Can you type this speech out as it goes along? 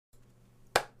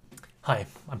Hi,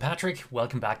 I'm Patrick.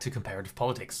 Welcome back to Comparative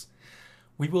Politics.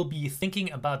 We will be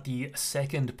thinking about the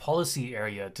second policy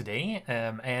area today,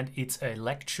 and it's a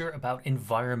lecture about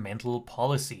environmental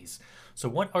policies. So,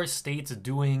 what are states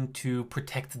doing to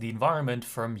protect the environment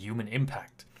from human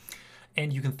impact?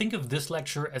 And you can think of this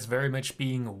lecture as very much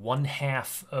being one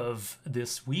half of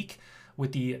this week,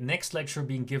 with the next lecture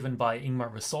being given by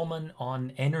Ingmar Wisselman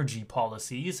on energy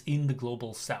policies in the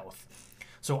global south.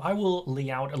 So I will lay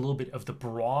out a little bit of the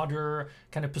broader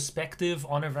kind of perspective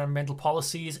on environmental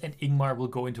policies, and Ingmar will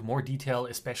go into more detail,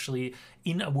 especially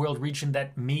in a world region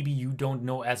that maybe you don't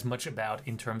know as much about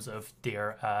in terms of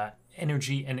their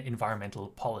energy and environmental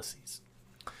policies.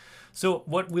 So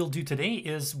what we'll do today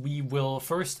is we will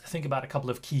first think about a couple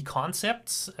of key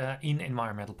concepts in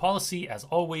environmental policy, as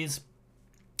always.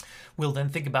 We'll then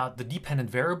think about the dependent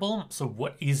variable. So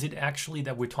what is it actually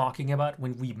that we're talking about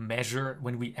when we measure,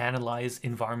 when we analyze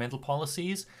environmental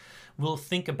policies? We'll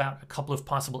think about a couple of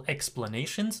possible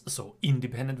explanations, so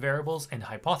independent variables and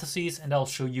hypotheses, and I'll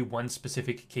show you one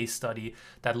specific case study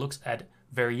that looks at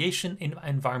variation in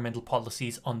environmental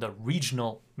policies on the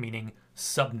regional, meaning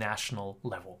subnational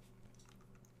level.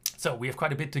 So we have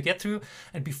quite a bit to get through,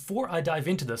 and before I dive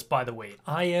into this, by the way,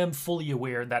 I am fully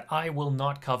aware that I will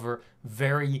not cover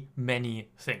very many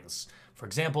things. For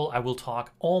example, I will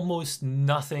talk almost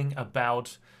nothing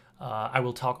about, I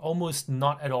will talk almost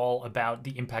not at all about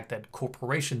the impact that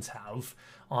corporations have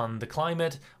on the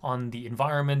climate, on the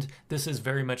environment. This is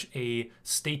very much a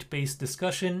state-based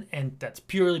discussion, and that's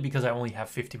purely because I only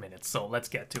have 50 minutes, so let's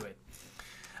get to it.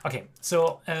 Okay,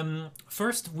 so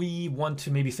first we want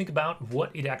to maybe think about what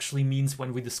it actually means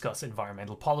when we discuss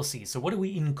environmental policy. So what do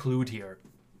we include here?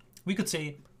 We could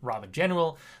say, rather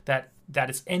general, that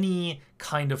is any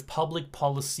kind of public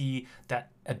policy that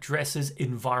addresses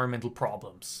environmental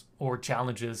problems or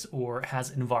challenges or has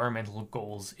environmental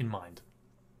goals in mind.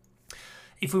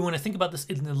 If we want to think about this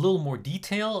in a little more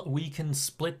detail, we can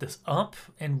split this up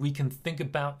and we can think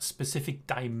about specific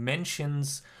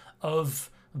dimensions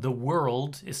of the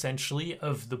world, essentially,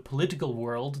 of the political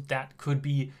world that could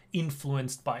be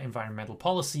influenced by environmental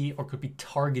policy or could be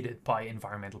targeted by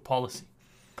environmental policy.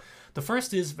 The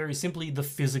first is very simply the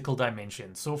physical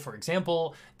dimension. So, for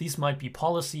example, these might be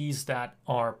policies that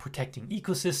are protecting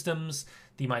ecosystems,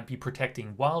 they might be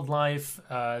protecting wildlife,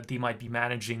 they might be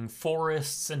managing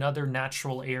forests and other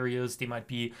natural areas, they might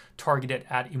be targeted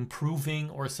at improving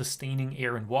or sustaining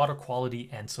air and water quality,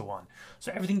 and so on.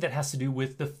 So everything that has to do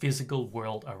with the physical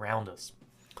world around us.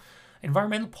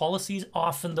 Environmental policies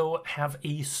often, though, have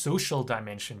a social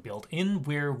dimension built in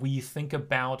where we think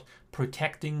about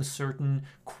protecting certain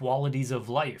qualities of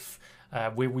life,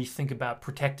 where we think about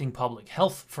protecting public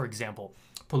health, for example.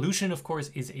 Pollution, of course,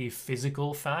 is a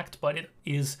physical fact, but it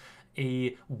is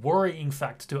a worrying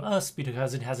fact to us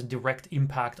because it has a direct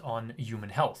impact on human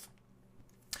health.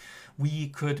 We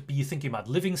could be thinking about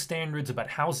living standards, about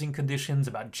housing conditions,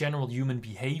 about general human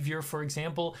behavior, for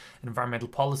example. Environmental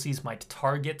policies might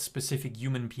target specific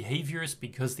human behaviors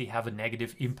because they have a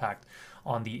negative impact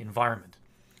on the environment.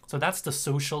 So that's the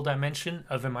social dimension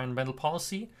of environmental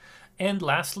policy. And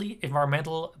lastly,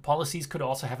 environmental policies could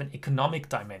also have an economic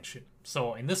dimension.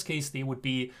 So in this case, they would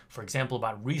be, for example,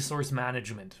 about resource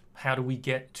management. How do we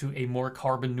get to a more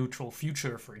carbon neutral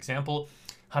future, for example?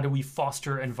 How do we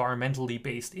foster environmentally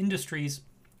based industries?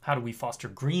 How do we foster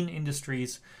green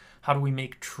industries? How do we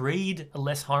make trade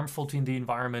less harmful to the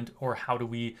environment? Or how do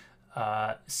we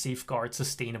safeguard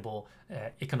sustainable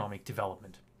economic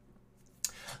development?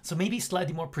 So maybe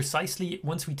slightly more precisely,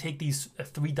 once we take these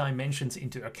three dimensions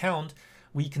into account,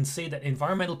 we can say that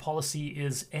environmental policy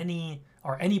is any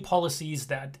policies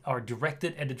that are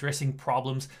directed at addressing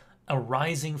problems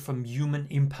arising from human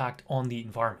impact on the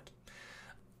environment.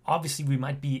 Obviously, we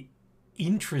might be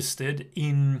interested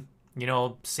in,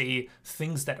 say,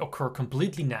 things that occur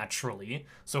completely naturally.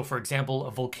 So, for example,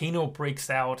 a volcano breaks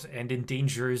out and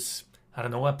endangers,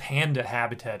 a panda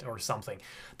habitat or something.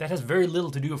 That has very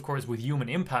little to do, of course, with human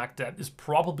impact. That is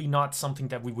probably not something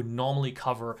that we would normally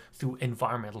cover through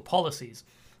environmental policies.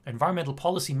 Environmental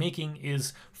policy making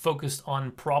is focused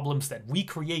on problems that we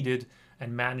created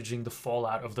and managing the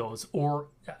fallout of those, or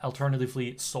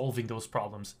alternatively, solving those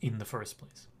problems in the first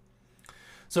place.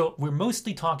 So we're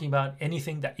mostly talking about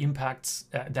anything that impacts,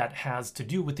 that has to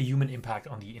do with the human impact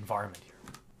on the environment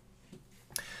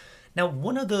here. Now,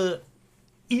 one of the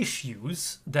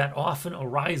issues that often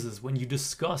arises when you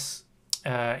discuss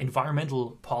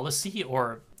environmental policy,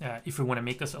 or if we want to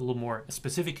make this a little more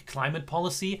specific, climate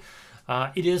policy,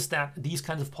 it is that these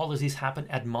kinds of policies happen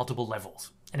at multiple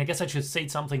levels. And I guess I should say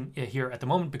something here at the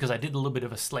moment because I did a little bit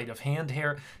of a sleight of hand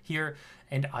here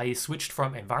and I switched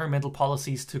from environmental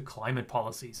policies to climate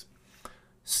policies.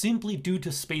 simply due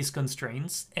to space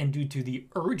constraints and due to the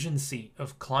urgency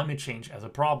of climate change as a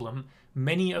problem,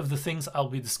 many of the things I'll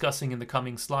be discussing in the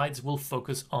coming slides will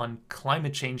focus on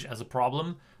climate change as a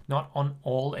problem, not on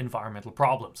all environmental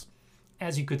problems.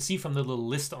 As you could see from the little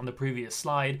list on the previous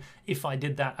slide, if I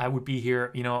did that, I would be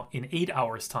here, in 8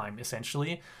 hours time,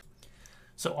 essentially.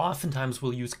 So oftentimes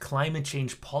we'll use climate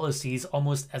change policies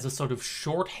almost as a sort of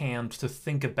shorthand to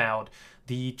think about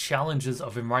the challenges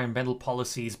of environmental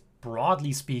policies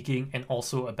broadly speaking, and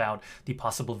also about the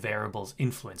possible variables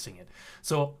influencing it.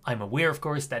 So I'm aware, of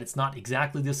course, that it's not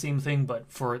exactly the same thing, but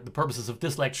for the purposes of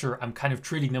this lecture, I'm kind of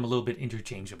treating them a little bit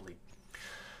interchangeably.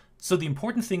 So the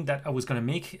important thing that I was going to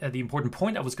make, the important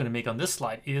point I was going to make on this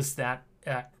slide is that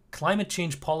climate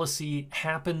change policy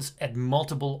happens at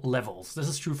multiple levels. This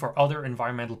is true for other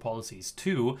environmental policies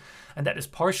too, and that is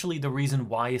partially the reason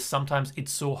why sometimes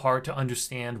it's so hard to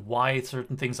understand why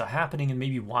certain things are happening and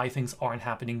maybe why things aren't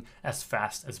happening as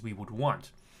fast as we would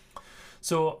want.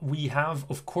 So we have,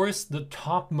 of course, the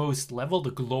topmost level,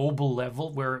 the global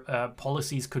level, where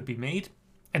policies could be made.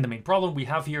 And the main problem we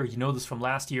have here, you know this from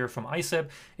last year from ICEP,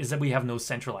 is that we have no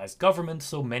centralized government,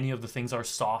 so many of the things are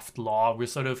soft law. We're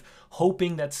sort of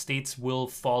hoping that states will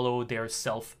follow their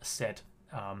self-set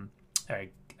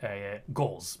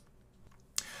goals.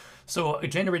 So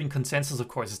generating consensus, of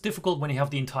course, is difficult when you have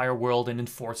the entire world, and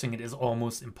enforcing it is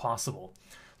almost impossible.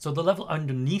 So the level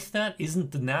underneath that isn't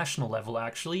the national level,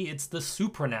 actually, it's the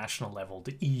supranational level.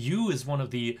 The EU is one of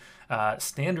the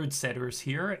standard setters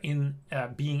here in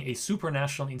being a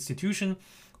supranational institution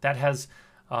that has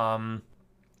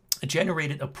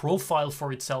generated a profile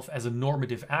for itself as a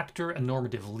normative actor, a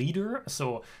normative leader.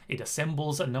 So it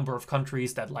assembles a number of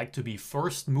countries that like to be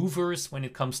first movers when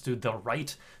it comes to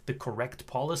the correct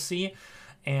policy.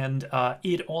 And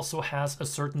it also has a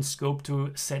certain scope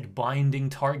to set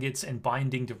binding targets and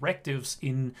binding directives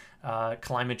in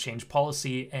climate change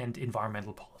policy and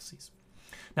environmental policies.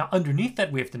 Now, underneath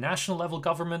that, we have the national level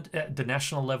government, the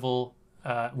national level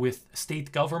with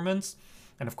state governments.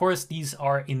 And of course, these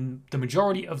are in the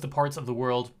majority of the parts of the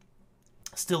world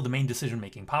still the main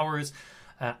decision-making powers.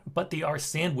 But they are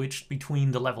sandwiched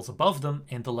between the levels above them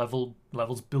and the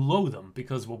levels below them,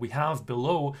 because what we have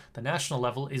below the national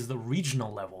level is the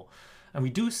regional level. And we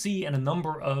do see in a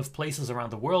number of places around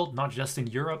the world, not just in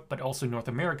Europe, but also North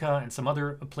America and some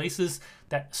other places,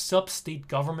 that sub-state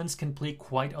governments can play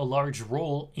quite a large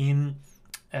role in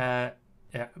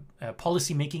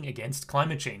policy making against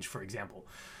climate change, for example.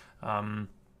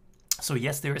 So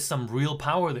yes, there is some real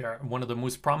power there. One of the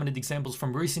most prominent examples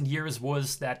from recent years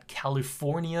was that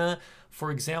California,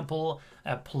 for example,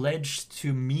 pledged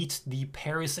to meet the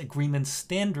Paris Agreement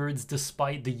standards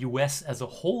despite the US as a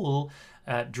whole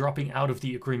dropping out of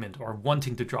the agreement, or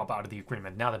wanting to drop out of the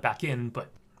agreement. Now they're back in,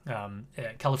 but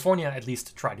California at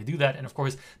least tried to do that. And of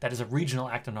course, that is a regional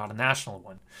act and not a national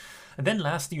one. And then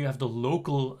lastly, you have the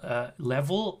local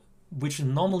level, which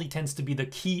normally tends to be the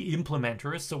key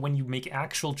implementers. So when you make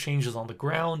actual changes on the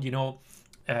ground,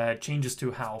 changes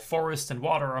to how forests and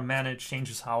water are managed,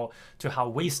 changes to how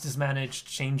waste is managed,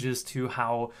 changes to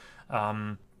how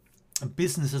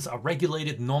businesses are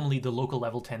regulated, normally the local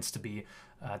level tends to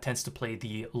play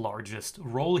the largest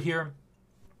role here.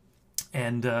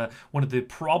 And one of the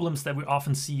problems that we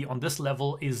often see on this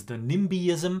level is the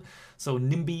NIMBYism. So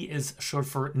NIMBY is short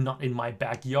for not in my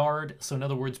backyard. So in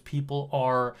other words, people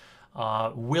are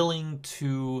willing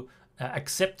to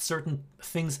accept certain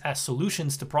things as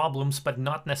solutions to problems, but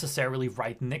not necessarily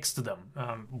right next to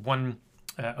them. One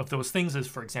of those things is,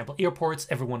 for example, airports.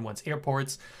 Everyone wants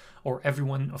airports, or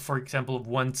everyone, for example,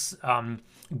 wants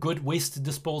good waste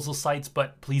disposal sites,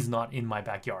 but please not in my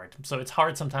backyard. So it's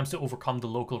hard sometimes to overcome the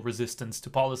local resistance to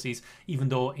policies, even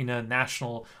though in a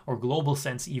national or global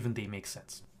sense, even they make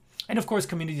sense. And of course,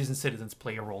 communities and citizens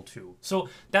play a role too. So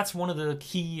that's one of the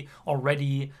key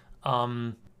already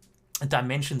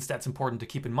dimensions that's important to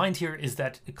keep in mind here, is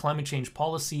that climate change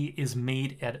policy is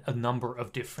made at a number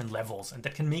of different levels, and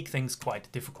that can make things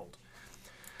quite difficult.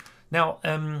 Now,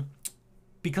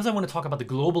 because I want to talk about the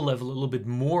global level a little bit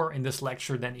more in this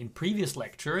lecture than in previous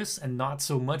lectures, and not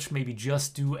so much maybe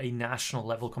just do a national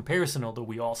level comparison, although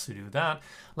we also do that,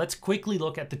 let's quickly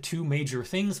look at the two major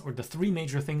things, or the three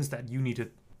major things that you need to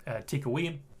take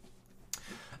away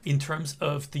in terms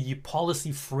of the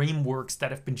policy frameworks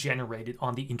that have been generated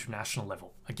on the international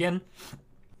level. Again,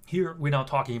 here we're now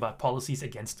talking about policies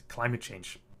against climate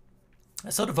change,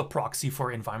 as sort of a proxy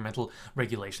for environmental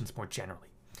regulations more generally.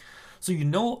 So you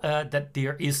know that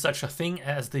there is such a thing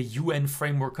as the UN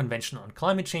Framework Convention on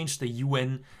Climate Change, the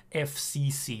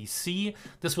UNFCCC.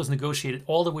 This was negotiated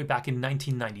all the way back in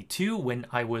 1992 when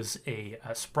I was a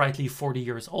sprightly 40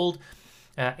 years old.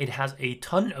 It has a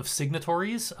ton of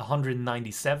signatories,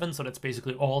 197, so that's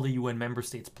basically all the UN member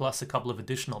states plus a couple of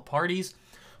additional parties.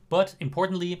 But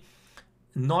importantly,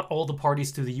 not all the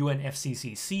parties to the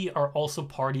UNFCCC are also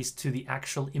parties to the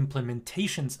actual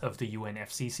implementations of the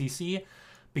UNFCCC,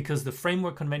 because the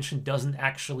Framework Convention doesn't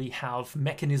actually have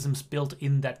mechanisms built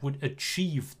in that would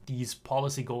achieve these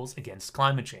policy goals against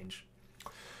climate change.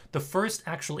 The first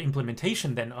actual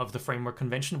implementation then of the Framework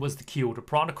Convention was the Kyoto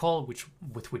Protocol,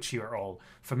 with which you are all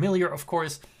familiar, of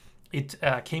course. It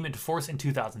came into force in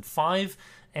 2005,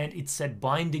 and it set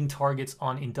binding targets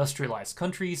on industrialized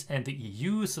countries and the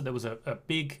EU. So there was a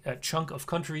big chunk of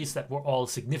countries that were all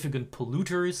significant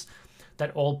polluters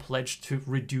that all pledged to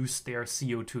reduce their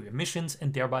CO2 emissions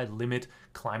and thereby limit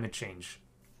climate change.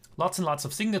 Lots and lots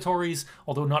of signatories,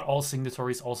 although not all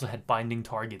signatories also had binding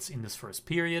targets in this first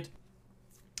period.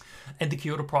 And the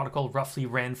Kyoto Protocol roughly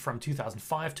ran from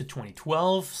 2005 to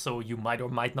 2012, so you might or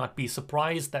might not be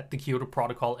surprised that the Kyoto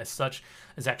Protocol as such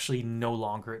is actually no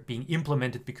longer being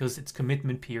implemented because its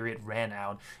commitment period ran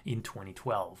out in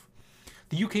 2012.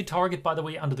 The UK target, by the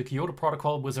way, under the Kyoto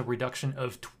Protocol was a reduction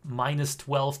of minus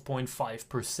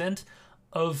 12.5%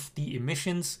 of the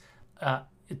emissions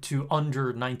to under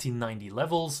 1990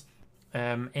 levels.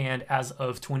 And as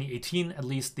of 2018, at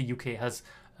least, the UK has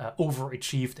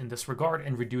overachieved in this regard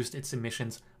and reduced its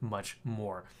emissions much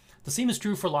more. The same is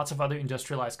true for lots of other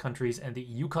industrialized countries and the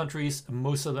EU countries.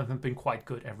 Most of them have been quite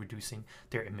good at reducing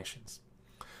their emissions.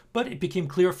 But it became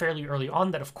clear fairly early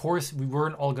on that, of course, we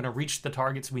weren't all going to reach the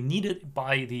targets we needed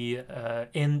by the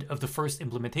end of the first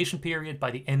implementation period,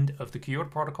 by the end of the Kyoto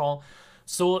Protocol.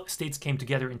 So states came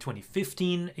together in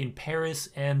 2015 in Paris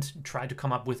and tried to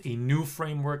come up with a new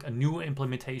framework, a new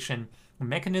implementation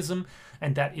mechanism,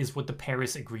 and that is what the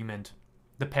Paris Agreement,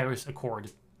 the Paris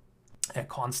Accord,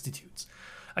 constitutes.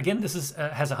 Again, this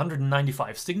has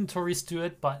 195 signatories to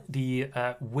it, but the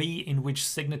way in which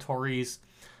signatories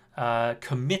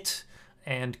commit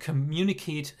and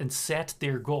communicate and set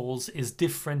their goals is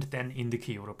different than in the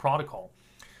Kyoto Protocol.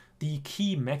 The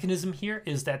key mechanism here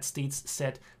is that states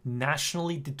set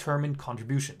nationally determined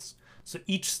contributions. So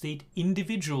each state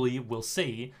individually will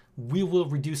say, we will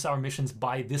reduce our emissions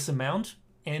by this amount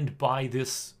and by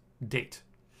this date.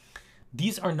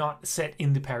 These are not set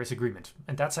in the Paris Agreement,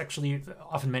 and that's actually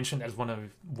often mentioned as one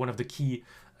of the key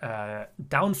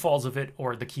downfalls of it,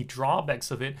 or the key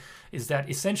drawbacks of it, is that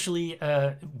essentially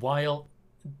while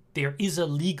there is a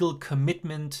legal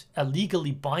commitment, a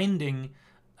legally binding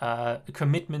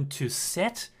commitment to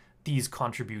set these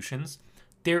contributions,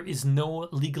 there is no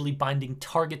legally binding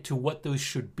target to what those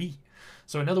should be.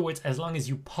 So in other words, as long as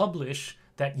you publish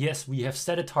that, yes, we have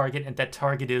set a target and that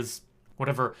target is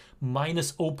whatever,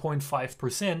 minus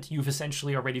 0.5%, you've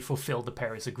essentially already fulfilled the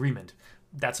Paris Agreement.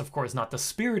 That's, of course, not the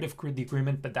spirit of the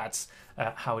agreement, but that's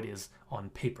how it is on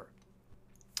paper.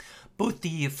 Both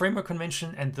the Framework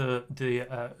Convention and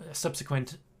the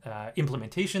subsequent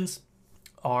implementations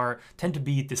tend to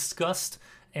be discussed,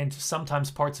 and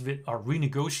sometimes parts of it are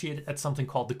renegotiated at something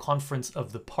called the Conference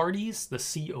of the Parties, the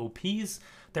COPs.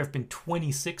 There have been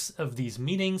 26 of these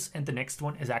meetings, and the next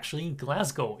one is actually in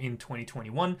Glasgow in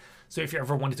 2021. So if you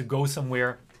ever wanted to go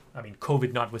somewhere, I mean,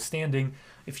 COVID notwithstanding,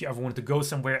 if you ever wanted to go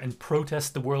somewhere and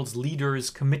protest the world's leaders'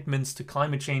 commitments to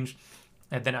climate change,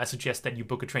 then I suggest that you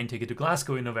book a train ticket to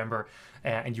Glasgow in November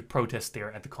and you protest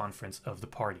there at the Conference of the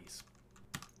Parties.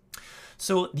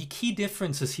 So the key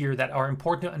differences here that are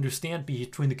important to understand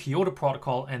between the Kyoto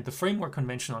Protocol and the Framework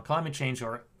Convention on Climate Change,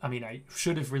 or I mean, I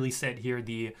should have really said here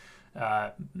the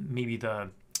maybe the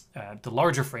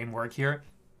larger framework here,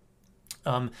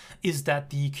 is that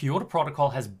the Kyoto Protocol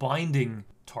has binding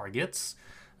targets.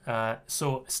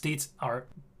 So states are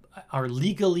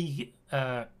legally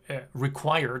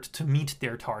required to meet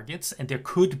their targets, and there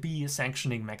could be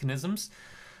sanctioning mechanisms.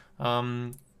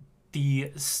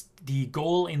 The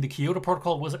goal in the Kyoto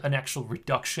Protocol was an actual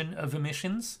reduction of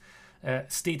emissions.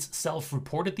 States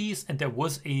self-reported these, and there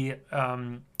was a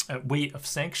way of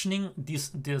sanctioning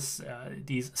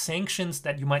these sanctions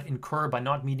that you might incur by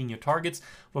not meeting your targets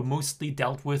were mostly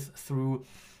dealt with through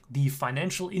the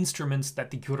financial instruments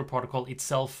that the Kyoto Protocol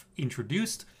itself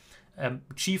introduced.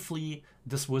 Chiefly,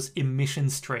 this was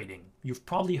emissions trading. You've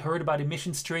probably heard about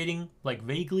emissions trading, like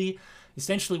vaguely.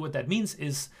 Essentially what that means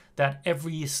is that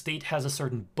every state has a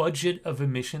certain budget of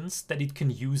emissions that it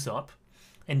can use up,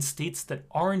 and states that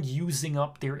aren't using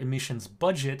up their emissions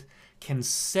budget can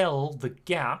sell the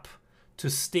gap to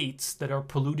states that are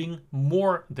polluting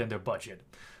more than their budget.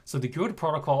 So the Kyoto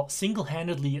Protocol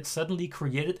single-handedly suddenly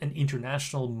created an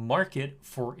international market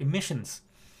for emissions.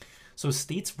 So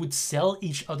states would sell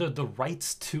each other the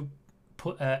rights to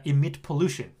emit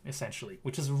pollution, essentially,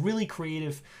 which is a really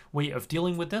creative way of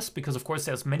dealing with this, because of course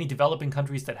there's many developing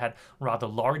countries that had rather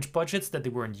large budgets that they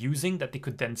weren't using, that they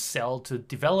could then sell to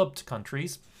developed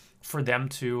countries for them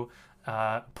to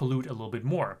pollute a little bit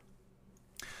more.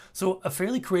 So a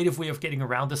fairly creative way of getting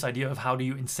around this idea of how do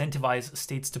you incentivize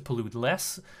states to pollute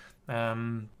less,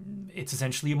 it's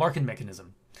essentially a market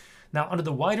mechanism. Now, under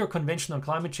the wider Convention on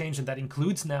Climate Change, and that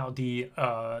includes now the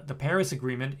Paris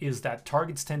Agreement, is that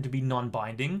targets tend to be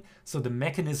non-binding. So the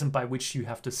mechanism by which you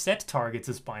have to set targets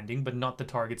is binding, but not the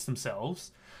targets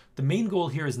themselves. The main goal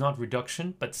here is not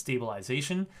reduction, but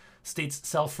stabilization. States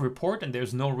self-report, and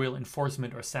there's no real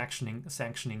enforcement or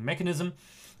sanctioning mechanism.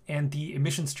 And the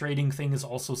emissions trading thing is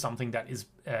also something that is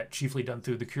chiefly done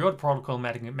through the Kyoto Protocol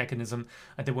mechanism.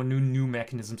 And there were new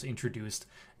mechanisms introduced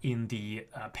in the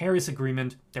Paris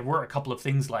Agreement. There were a couple of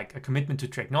things like a commitment to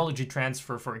technology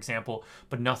transfer, for example,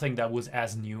 but nothing that was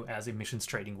as new as emissions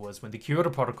trading was when the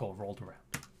Kyoto Protocol rolled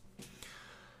around.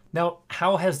 Now,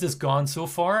 how has this gone so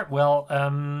far? Well,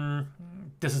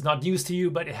 this is not news to you,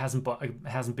 but it hasn't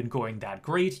been going that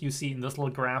great. You see in this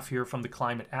little graph here from the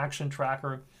Climate Action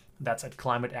Tracker, that's at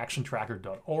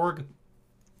climateactiontracker.org,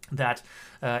 that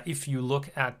if you look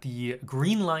at the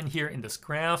green line here in this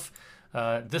graph,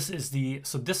 this is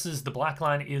the black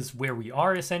line is where we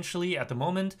are essentially at the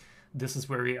moment. This is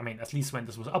where at least when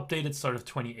this was updated, sort of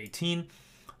 2018.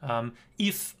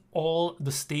 If all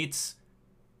the states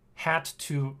had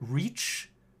to reach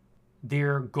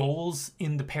their goals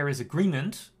in the Paris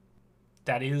Agreement,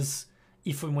 that is,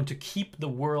 if we want to keep the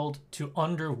world to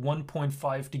under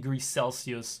 1.5 degrees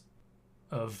Celsius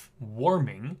of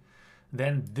warming,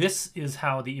 then this is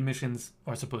how the emissions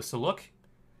are supposed to look.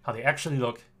 How they actually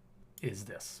look is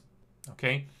this.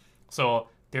 Okay, so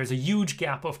there's a huge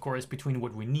gap, of course, between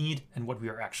what we need and what we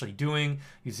are actually doing.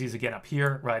 You see this again up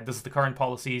here, right? This is the current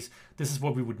policies. This is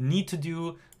what we would need to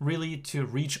do, really, to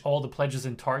reach all the pledges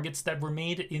and targets that were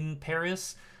made in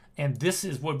Paris. And this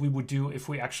is what we would do if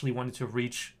we actually wanted to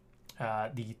reach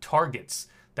the targets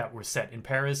that were set in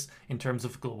Paris in terms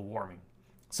of global warming.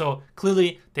 So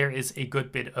clearly, there is a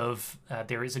good bit of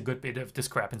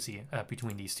discrepancy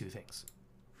between these two things.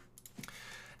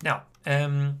 Now,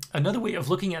 another way of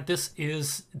looking at this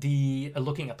is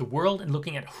looking at the world and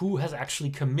looking at who has actually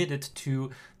committed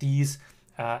to these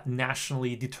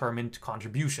nationally determined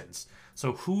contributions.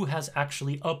 So who has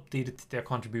actually updated their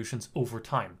contributions over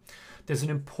time. There's an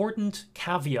important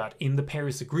caveat in the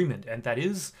Paris Agreement, and that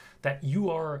is that you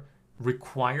are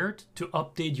required to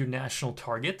update your national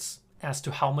targets as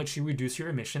to how much you reduce your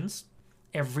emissions.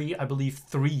 Every, I believe,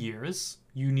 3 years,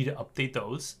 you need to update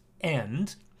those.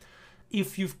 And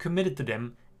if you've committed to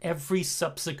them, every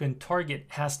subsequent target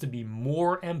has to be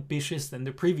more ambitious than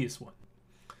the previous one.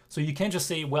 So you can't just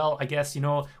say, well, I guess,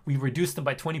 we reduced them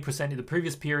by 20% in the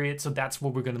previous period, so that's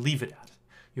what we're going to leave it at.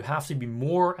 You have to be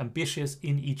more ambitious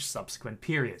in each subsequent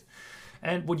period.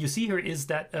 And what you see here is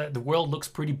that the world looks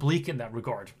pretty bleak in that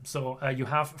regard. So you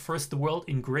have first the world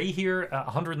in gray here,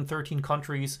 113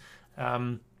 countries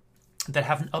that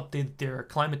haven't updated their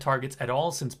climate targets at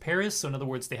all since Paris. So in other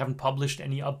words, they haven't published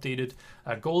any updated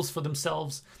goals for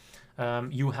themselves.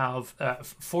 You have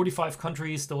 45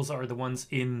 countries. Those are the ones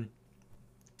in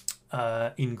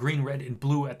green, red, and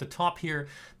blue at the top here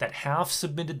that have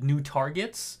submitted new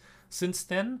targets since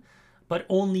then. But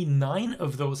only 9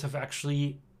 of those have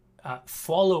actually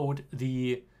followed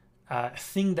the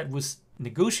thing that was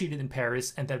negotiated in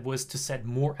Paris, and that was to set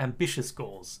more ambitious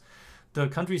goals. The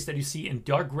countries that you see in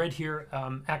dark red here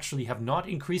actually have not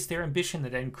increased their ambition.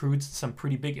 That includes some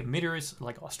pretty big emitters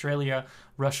like Australia,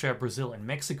 Russia, Brazil, and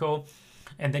Mexico.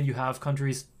 And then you have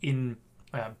countries in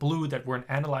blue that weren't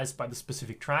analyzed by the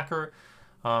specific tracker.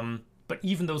 But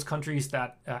even those countries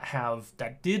that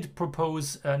did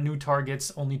propose new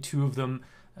targets, only 2 of them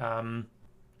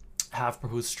have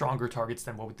proposed stronger targets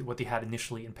than what they had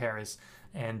initially in Paris.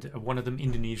 And one of them,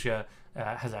 Indonesia,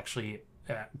 has actually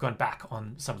gone back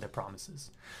on some of their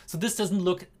promises. So this doesn't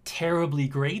look terribly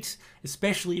great,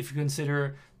 especially if you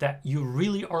consider that you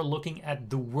really are looking at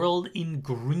the world in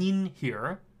green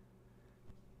here,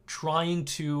 trying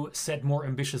to set more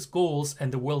ambitious goals,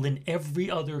 and the world in every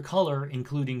other color,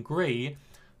 including gray,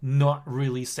 not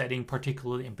really setting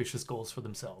particularly ambitious goals for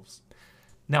themselves.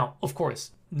 Now, of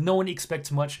course, no one expects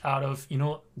much out of,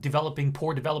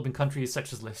 poor developing countries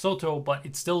such as Lesotho, but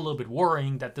it's still a little bit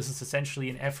worrying that this is essentially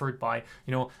an effort by,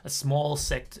 a small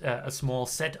set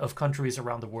of countries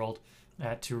around the world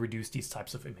to reduce these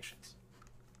types of emissions.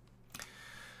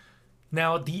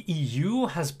 Now, the EU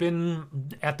has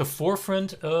been at the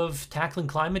forefront of tackling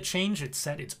climate change. It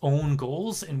set its own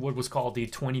goals in what was called the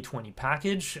 2020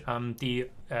 package. They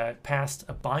passed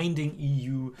a binding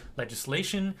EU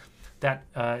legislation that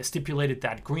stipulated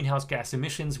that greenhouse gas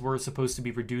emissions were supposed to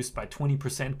be reduced by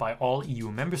 20% by all EU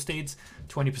member states.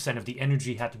 20% of the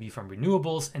energy had to be from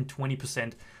renewables, and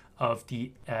 20% of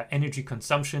the energy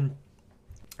consumption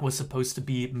was supposed to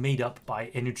be made up by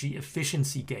energy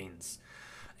efficiency gains.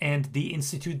 And they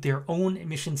institute their own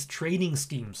emissions trading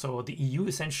scheme. So the EU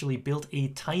essentially built a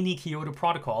tiny Kyoto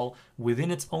Protocol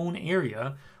within its own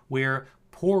area where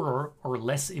poorer or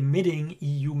less emitting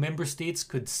EU member states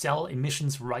could sell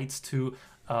emissions rights to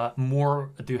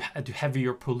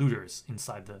heavier polluters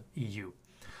inside the EU.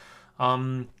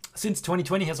 Since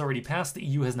 2020 has already passed, the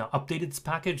EU has now updated its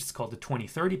package. It's called the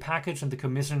 2030 package, and the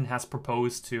Commission has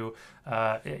proposed to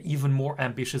even more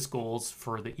ambitious goals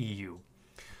for the EU.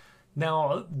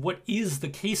 Now, what is the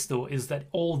case, though, is that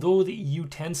although the EU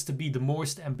tends to be the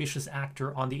most ambitious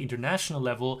actor on the international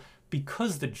level,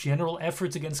 because the general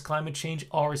efforts against climate change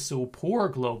are so poor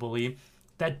globally,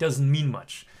 that doesn't mean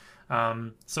much.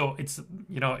 So it's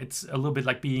a little bit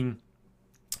like being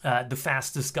the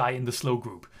fastest guy in the slow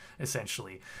group,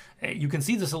 essentially. You can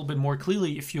see this a little bit more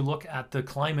clearly if you look at the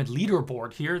climate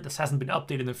leaderboard here. This hasn't been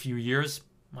updated in a few years.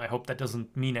 I hope that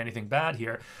doesn't mean anything bad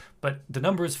here, but the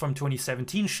numbers from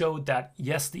 2017 showed that,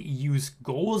 yes, the EU's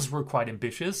goals were quite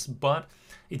ambitious, but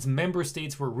its member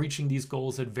states were reaching these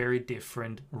goals at very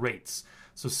different rates.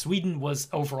 So Sweden was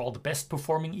overall the best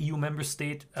performing EU member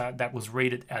state. That was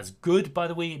rated as good, by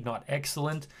the way, not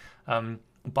excellent,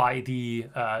 by the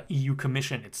EU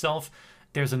Commission itself.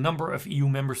 There's a number of EU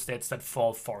member states that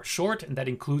fall far short, and that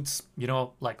includes,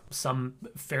 like some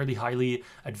fairly highly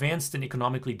advanced and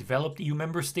economically developed EU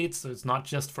member states. So it's not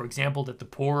just, for example, that the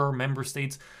poorer member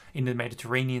states in the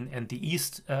Mediterranean and the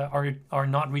East are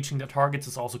not reaching their targets.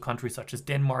 It's also countries such as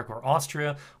Denmark or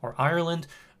Austria or Ireland,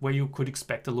 where you could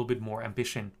expect a little bit more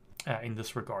ambition in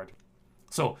this regard.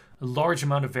 So a large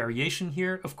amount of variation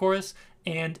here, of course.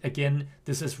 And again,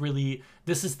 this is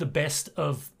the best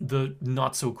of the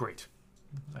not so great.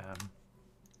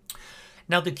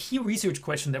 Now, the key research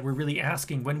question that we're really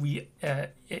asking when we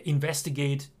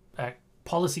investigate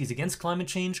policies against climate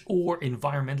change or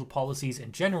environmental policies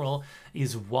in general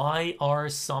is, why are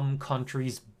some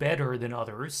countries better than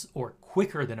others or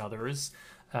quicker than others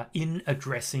in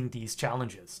addressing these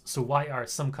challenges? So why are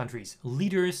some countries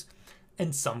leaders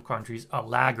and some countries are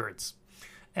laggards?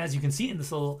 As you can see in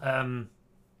this little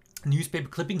newspaper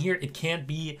clipping here, it can't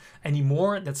be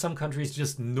anymore that some countries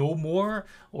just know more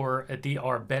or they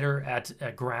are better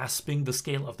at grasping the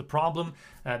scale of the problem.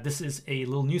 This is a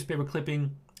little newspaper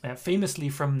clipping famously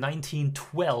from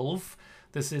 1912.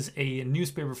 This is a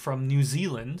newspaper from New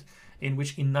Zealand, in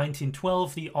which in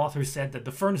 1912 the author said that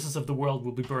the furnaces of the world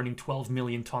will be burning 12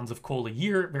 million tons of coal a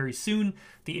year very soon.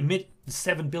 They emit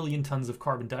 7 billion tons of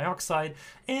carbon dioxide,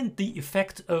 and the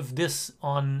effect of this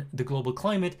on the global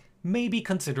climate may be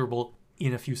considerable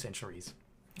in a few centuries.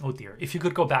 Oh dear, if you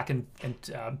could go back and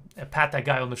pat that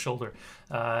guy on the shoulder,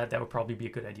 that would probably be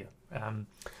a good idea.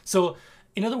 So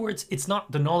in other words, it's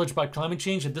not the knowledge about climate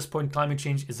change. At this point, climate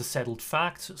change is a settled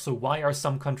fact. So why are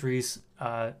some countries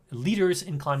leaders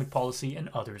in climate policy and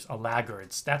others are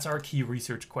laggards? That's our key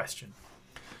research question.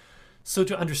 So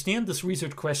to understand this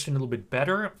research question a little bit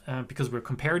better, because we're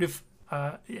comparative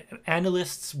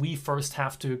analysts, we first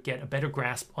have to get a better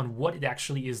grasp on what it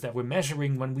actually is that we're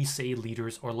measuring when we say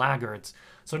leaders or laggards.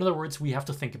 So in other words, we have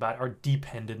to think about our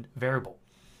dependent variable.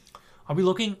 Are we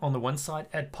looking on the one side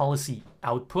at policy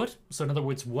output? So in other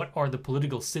words, what are the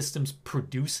political systems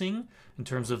producing in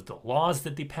terms of the laws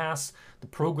that they pass, the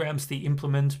programs they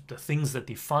implement, the things that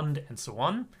they fund, and so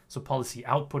on? So policy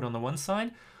output on the one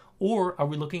side. Or are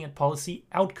we looking at policy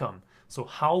outcome? So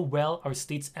how well are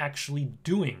states actually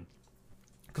doing?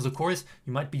 Because of course,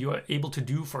 you might be able to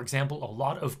do, for example, a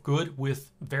lot of good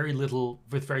with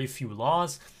very few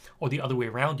laws, or the other way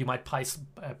around. You might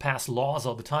pass laws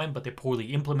all the time, but they're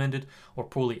poorly implemented or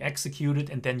poorly executed,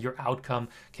 and then your outcome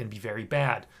can be very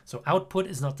bad. So output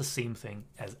is not the same thing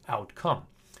as outcome.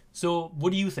 So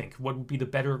what do you think? What would be the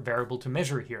better variable to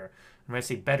measure here? And when I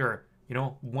say better,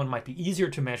 one might be easier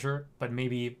to measure, but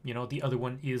maybe, the other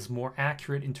one is more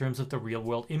accurate in terms of the real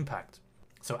world impact.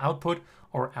 So output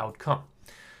or outcome.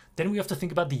 Then we have to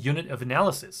think about the unit of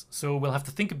analysis. So we'll have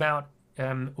to think about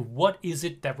what is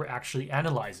it that we're actually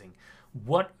analyzing?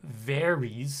 What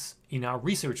varies in our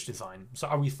research design? So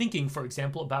are we thinking, for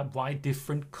example, about why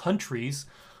different countries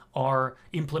are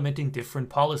implementing different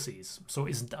policies? So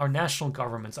is our national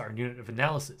governments our unit of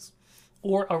analysis?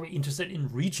 Or are we interested in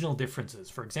regional differences?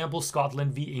 For example,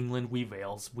 Scotland v England, v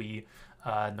Wales, v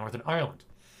Northern Ireland.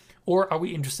 Or are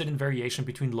we interested in variation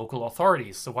between local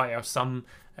authorities? So why are some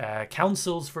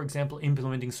councils, for example,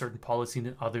 implementing certain policies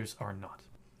and others are not?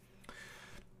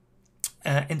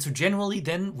 And so generally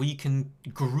then we can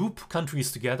group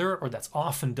countries together, or that's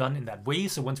often done in that way.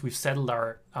 So once we've settled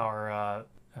our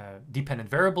dependent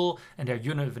variable and our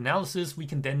unit of analysis, we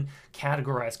can then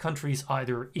categorize countries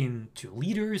either into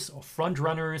leaders or front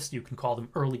runners. You can call them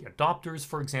early adopters,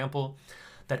 for example,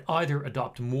 that either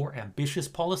adopt more ambitious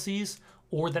policies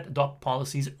or that adopt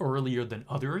policies earlier than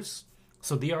others.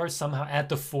 So they are somehow at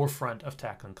the forefront of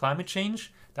tackling climate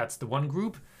change. That's the one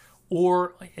group.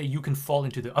 Or you can fall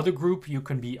into the other group. You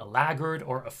can be a laggard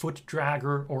or a foot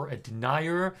dragger or a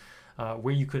denier,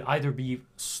 where you could either be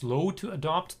slow to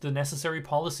adopt the necessary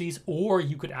policies, or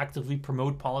you could actively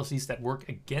promote policies that work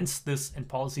against this and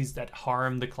policies that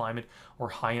harm the climate or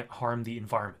harm the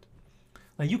environment.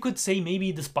 Now you could say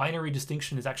maybe this binary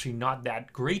distinction is actually not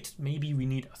that great. Maybe we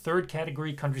need a third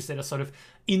category, countries that are sort of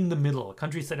in the middle,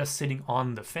 countries that are sitting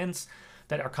on the fence,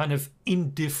 that are kind of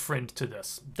indifferent to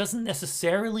this. Doesn't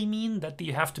necessarily mean that they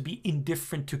have to be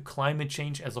indifferent to climate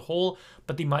change as a whole,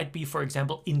 but they might be, for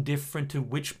example, indifferent to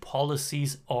which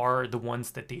policies are the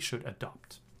ones that they should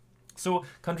adopt. So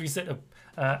countries that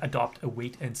adopt a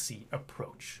wait-and-see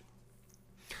approach.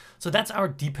 So that's our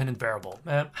dependent variable.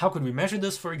 How could we measure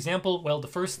this, for example? Well, the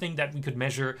first thing that we could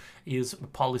measure is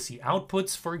policy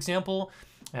outputs, for example.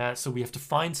 So we have to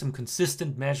find some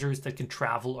consistent measures that can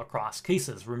travel across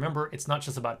cases. Remember, it's not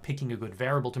just about picking a good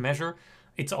variable to measure.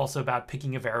 It's also about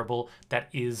picking a variable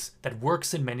that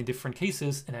works in many different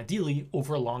cases, and ideally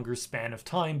over a longer span of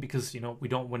time, because we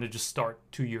don't want to just start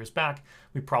 2 years back.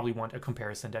 We probably want a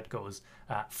comparison that goes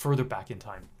further back in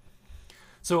time.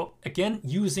 So again,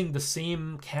 using the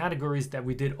same categories that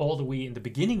we did all the way in the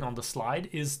beginning on the slide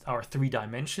is our 3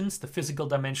 dimensions: the physical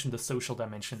dimension, the social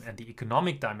dimension, and the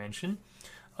economic dimension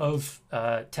of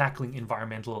tackling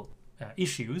environmental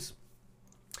issues.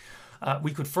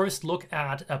 We could first look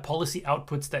at policy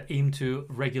outputs that aim to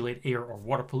regulate air or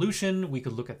water pollution. We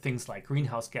could look at things like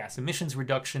greenhouse gas emissions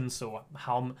reduction. So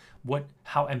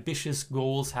how ambitious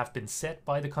goals have been set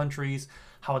by the countries,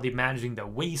 how are they managing their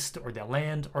waste or their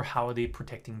land, or how are they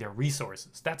protecting their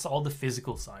resources. That's all the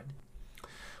physical side.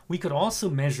 We could also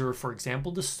measure, for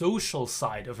example, the social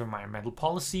side of environmental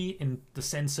policy in the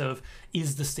sense of,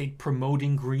 is the state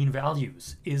promoting green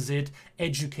values? Is it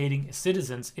educating its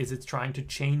citizens? Is it trying to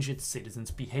change its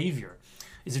citizens' behavior?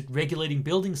 Is it regulating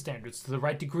building standards to the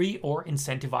right degree or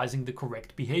incentivizing the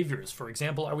correct behaviors? For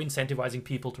example, are we incentivizing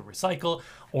people to recycle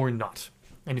or not?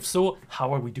 And if so,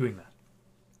 how are we doing that?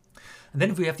 And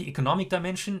then if we have the economic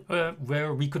dimension,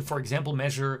 where we could, for example,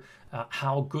 measure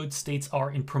how good states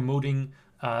are in promoting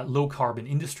low carbon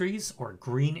industries or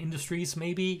green industries,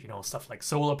 maybe, stuff like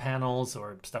solar panels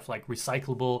or stuff like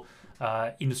recyclable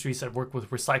industries that work with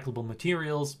recyclable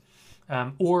materials.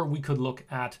 Or we could look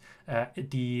at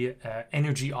the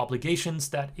energy obligations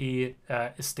that a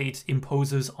state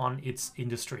imposes on its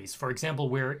industries. For example,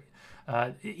 where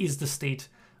is the state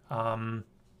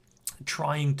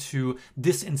trying to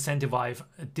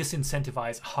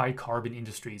disincentivize high carbon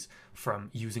industries from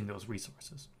using those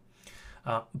resources?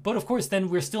 But of course,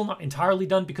 then we're still not entirely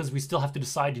done, because we still have to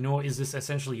decide, is this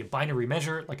essentially a binary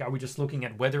measure? Like, are we just looking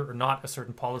at whether or not a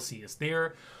certain policy is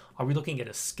there? Are we looking at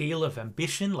a scale of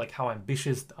ambition, like how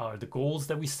ambitious are the goals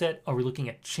that we set? Are we looking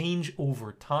at change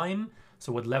over time?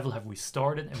 So what level have we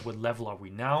started and what level are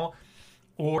we now?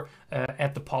 Or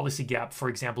at the policy gap, for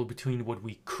example, between what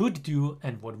we could do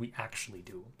and what we actually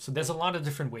do. So there's a lot of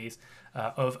different ways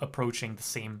of approaching the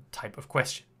same type of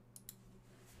question.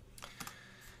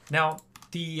 Now,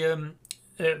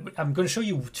 I'm going to show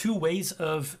you 2 ways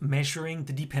of measuring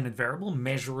the dependent variable,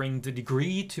 measuring the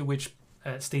degree to which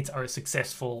states are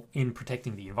successful in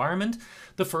protecting the environment.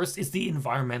 The first is the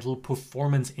Environmental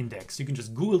Performance Index. You can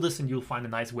just Google this and you'll find a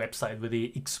nice website where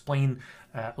they explain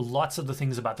lots of the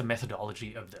things about the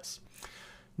methodology of this.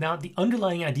 Now, the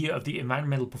underlying idea of the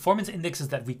Environmental Performance Index is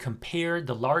that we compare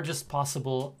the largest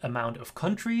possible amount of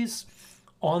countries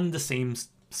on the same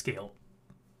scale.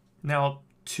 Now,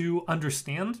 to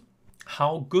understand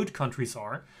how good countries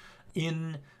are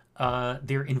in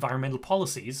their environmental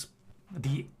policies,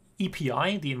 the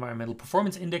EPI, the Environmental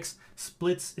Performance Index,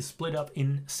 is split up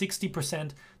in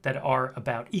 60% that are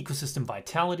about ecosystem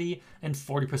vitality and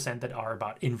 40% that are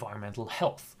about environmental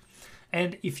health.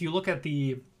 And if you look at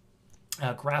the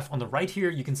graph on the right here,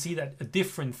 you can see that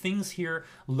different things here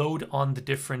load on the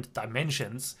different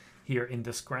dimensions here in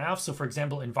this graph. So for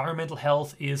example, environmental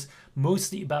health is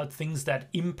mostly about things that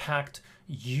impact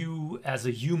you as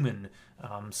a human.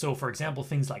 So for example,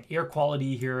 things like air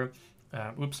quality here,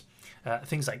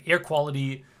 things like air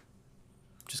quality,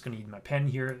 just gonna use my pen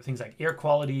here, things like air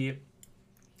quality,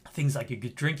 things like your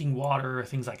good drinking water,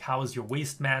 things like how is your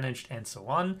waste managed, and so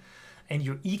on. And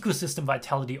your ecosystem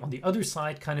vitality on the other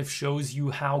side kind of shows you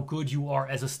how good you are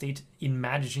as a state in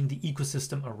managing the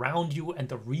ecosystem around you and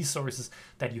the resources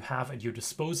that you have at your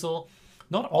disposal,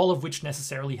 not all of which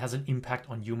necessarily has an impact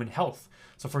on human health.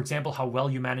 So for example, how well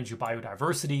you manage your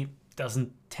biodiversity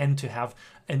doesn't tend to have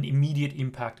an immediate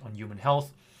impact on human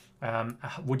health.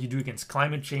 What you do against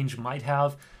climate change might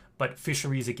have, but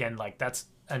fisheries, again, like that's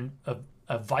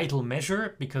a vital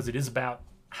measure because it is about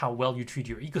how well you treat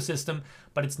your ecosystem,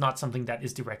 but it's not something that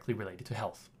is directly related to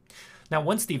health. Now,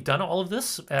 once they've done all of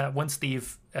this, once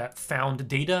they've found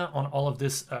data on all of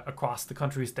this across the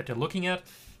countries that they're looking at,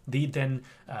 they then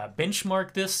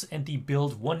benchmark this and they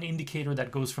build one indicator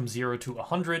that goes from 0 to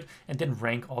 100 and then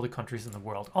rank all the countries in the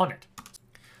world on it.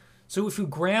 So if you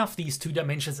graph these two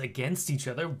dimensions against each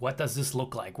other, what does this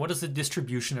look like? What does the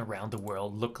distribution around the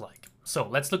world look like? So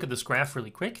let's look at this graph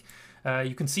really quick.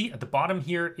 You can see at the bottom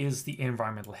here is the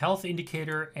environmental health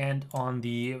indicator, and on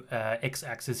the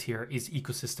x-axis here is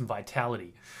ecosystem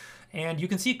vitality. And you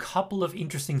can see a couple of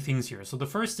interesting things here. So the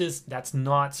first is, that's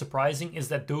not surprising, is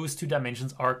that those two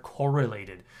dimensions are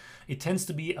correlated. It tends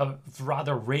to be a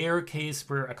rather rare case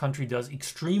where a country does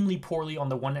extremely poorly on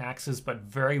the one axis but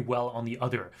very well on the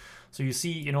other. So you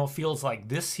see, fields like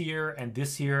this here and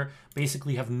this here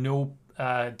basically have no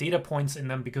data points in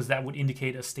them, because that would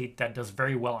indicate a state that does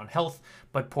very well on health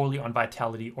but poorly on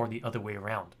vitality, or the other way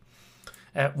around.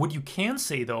 What you can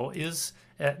say though is,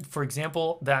 for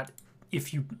example, that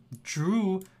if you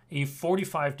drew a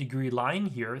 45-degree line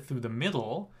here through the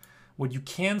middle, what you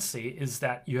can say is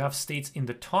that you have states in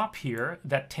the top here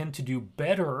that tend to do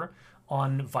better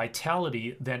on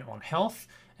vitality than on health,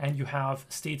 and you have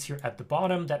states here at the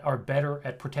bottom that are better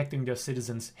at protecting their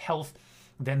citizens' health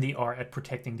than they are at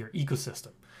protecting their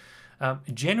ecosystem.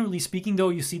 Generally speaking, though,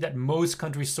 you see that most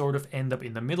countries sort of end up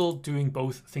in the middle, doing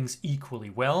both things equally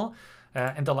well.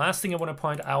 And the last thing I want to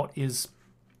point out is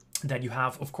that you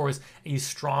have, of course, a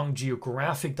strong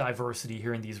geographic diversity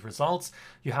here in these results.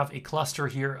 You have a cluster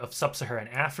here of sub-Saharan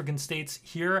African states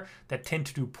here that tend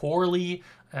to do poorly,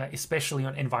 especially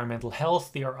on environmental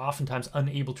health. They are oftentimes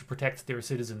unable to protect their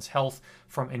citizens' health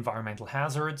from environmental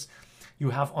hazards. You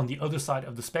have on the other side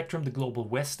of the spectrum, the global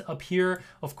west up here,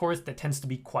 of course, that tends to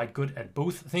be quite good at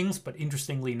both things, but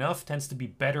interestingly enough, tends to be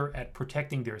better at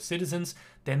protecting their citizens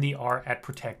than they are at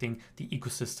protecting the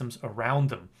ecosystems around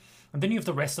them. And then you have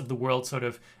the rest of the world sort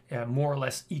of more or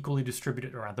less equally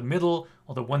distributed around the middle.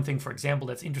 Although one thing, for example,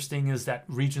 that's interesting is that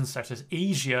regions such as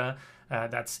Asia,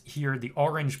 that's here, the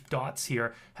orange dots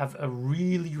here, have a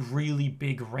really, really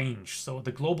big range. So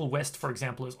the global west, for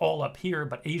example, is all up here,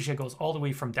 but Asia goes all the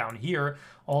way from down here,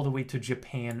 all the way to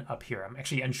Japan up here. I'm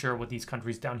actually unsure what these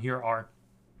countries down here are.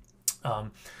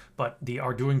 But they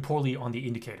are doing poorly on the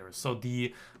indicators. So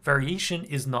the variation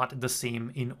is not the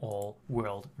same in all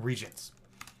world regions.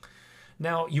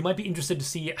 Now, you might be interested to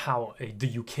see how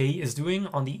the UK is doing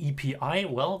on the EPI.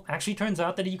 Well, actually turns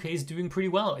out that the UK is doing pretty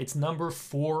well. It's number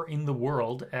 4 in the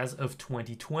world as of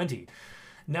 2020.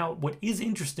 Now, what is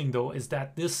interesting though is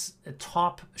that this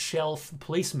top shelf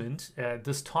placement,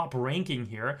 this top ranking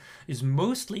here, is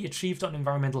mostly achieved on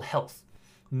environmental health,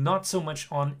 not so much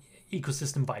on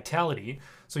ecosystem vitality.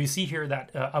 So you see here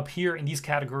that up here in these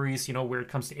categories, where it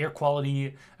comes to air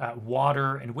quality,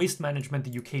 water, and waste management,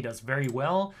 the UK does very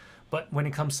well. But when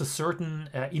it comes to certain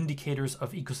indicators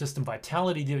of ecosystem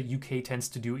vitality, the UK tends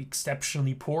to do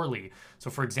exceptionally poorly. So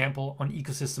for example, on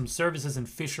ecosystem services and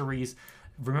fisheries,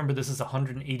 remember this is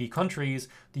 180 countries,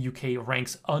 the UK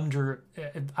ranks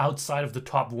outside of the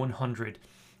top 100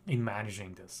 in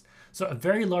managing this. So a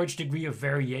very large degree of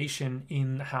variation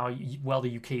in how well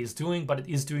the UK is doing, but it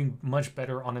is doing much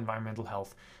better on environmental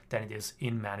health than it is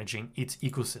in managing its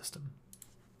ecosystem.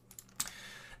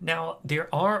 Now, there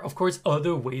are, of course,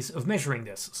 other ways of measuring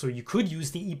this. So you could use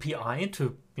the EPI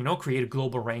to, create a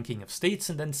global ranking of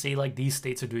states and then say, like, these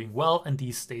states are doing well and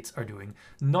these states are doing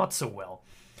not so well.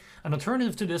 An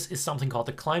alternative to this is something called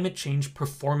the Climate Change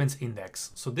Performance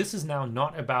Index. So this is now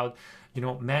not about,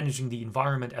 managing the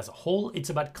environment as a whole.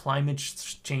 It's about climate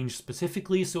change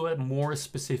specifically, so a more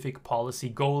specific policy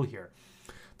goal here.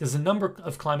 There's a number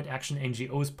of climate action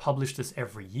NGOs publish this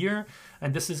every year,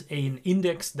 and this is an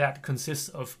index that consists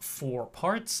of 4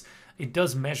 parts. It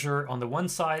does measure, on the one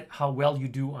side, how well you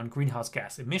do on greenhouse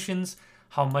gas emissions,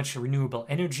 how much renewable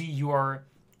energy you are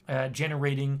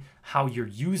generating, how you're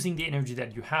using the energy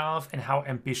that you have, and how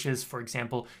ambitious, for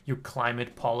example, your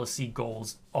climate policy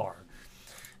goals are.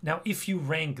 Now, if you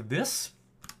rank this,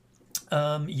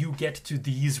 you get to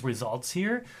these results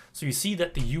here. So you see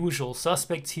that the usual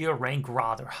suspects here rank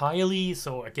rather highly.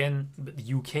 So again,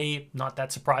 the UK, not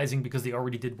that surprising because they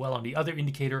already did well on the other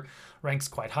indicator, ranks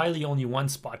quite highly, only 1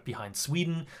 spot behind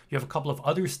Sweden. You have a couple of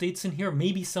other states in here,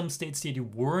 maybe some states that you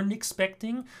weren't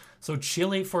expecting. So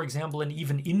Chile, for example, and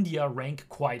even India rank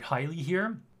quite highly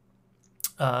here.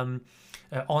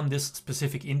 On this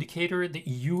specific indicator. The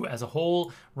EU as a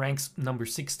whole ranks number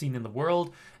 16 in the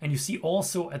world. And you see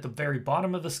also at the very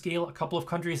bottom of the scale a couple of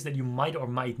countries that you might or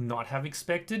might not have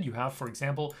expected. You have, for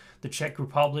example, the Czech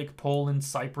Republic, Poland,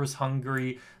 Cyprus,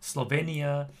 Hungary,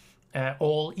 Slovenia,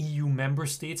 all EU member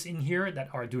states in here that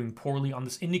are doing poorly on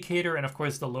this indicator. And of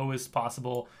course, the lowest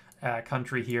possible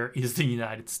country here is the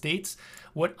United States.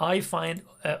 What I find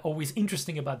always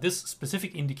interesting about this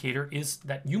specific indicator is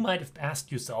that you might have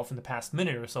asked yourself in the past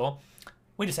minute or so,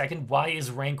 wait a second, why is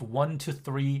rank 1 to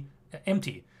 3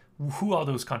 empty? Who are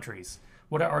those countries?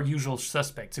 What are our usual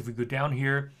suspects? If we go down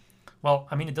here, well,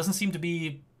 I mean, it doesn't seem to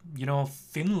be, you know,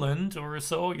 Finland or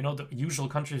so, you know, the usual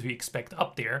countries we expect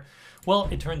up there. Well,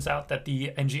 it turns out that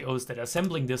the NGOs that are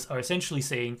assembling this are essentially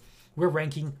saying, we're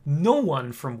ranking no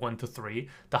one from 1 to 3.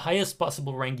 The highest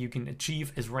possible rank you can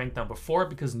achieve is rank number 4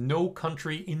 because no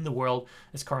country in the world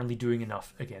is currently doing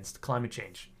enough against climate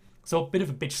change. So a bit of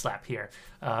a bitch slap here,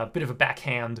 a bit of a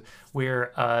backhand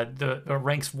where the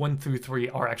ranks 1 through 3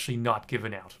 are actually not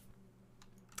given out.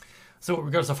 So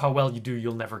regardless of how well you do,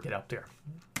 you'll never get up there.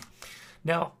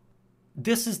 Now,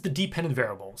 this is the dependent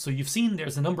variable. So you've seen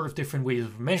there's a number of different ways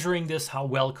of measuring this, how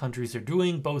well countries are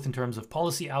doing, both in terms of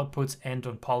policy outputs and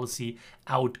on policy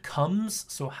outcomes,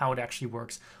 so how it actually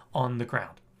works on the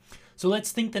ground. So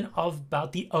let's think then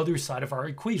about the other side of our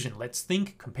equation. Let's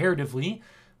think comparatively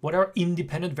what our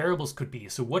independent variables could be.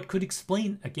 So what could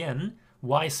explain, again,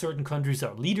 why certain countries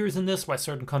are leaders in this, why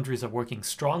certain countries are working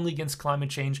strongly against climate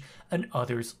change and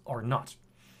others are not.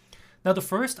 Now, the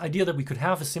first idea that we could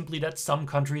have is simply that some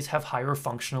countries have higher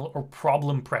functional or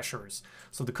problem pressures.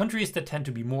 So the countries that tend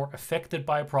to be more affected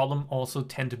by a problem also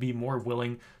tend to be more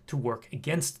willing to work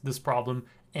against this problem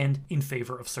and in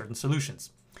favor of certain solutions.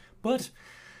 But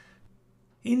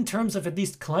in terms of at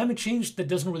least climate change, that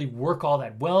doesn't really work all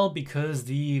that well because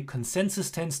the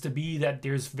consensus tends to be that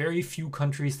there's very few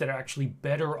countries that are actually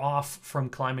better off from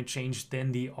climate change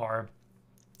than they are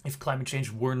if climate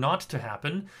change were not to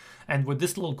happen. And what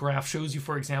this little graph shows you,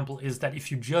 for example, is that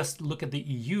if you just look at the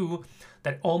EU,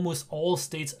 that almost all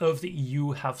states of the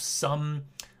EU have some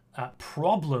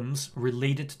problems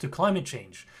related to climate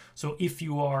change. So if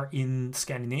you are in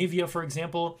Scandinavia, for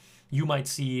example, you might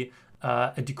see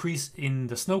a decrease in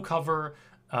the snow cover,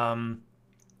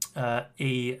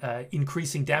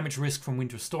 increasing damage risk from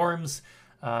winter storms,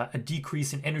 a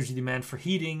decrease in energy demand for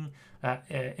heating,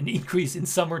 an increase in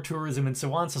summer tourism and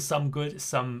so on, so some good,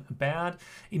 some bad.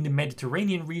 In the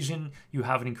Mediterranean region, you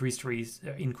have an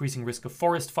increasing risk of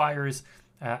forest fires,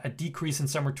 a decrease in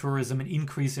summer tourism, an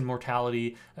increase in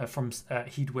mortality from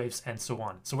heat waves and so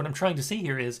on. So what I'm trying to say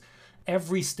here is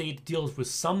every state deals with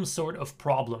some sort of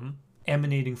problem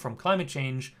emanating from climate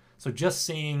change. So just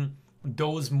saying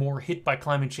those more hit by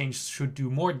climate change should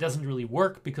do more doesn't really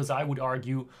work, because I would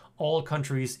argue all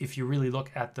countries, if you really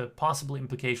look at the possible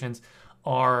implications,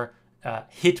 are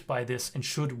hit by this and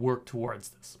should work towards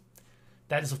this.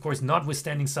 That is, of course,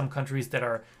 notwithstanding some countries that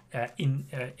are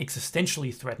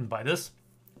existentially threatened by this.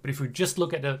 But if we just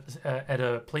look at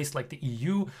a place like the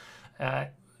EU,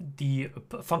 the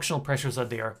functional pressures are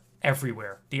there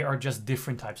everywhere. They are just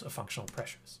different types of functional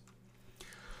pressures.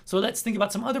 So let's think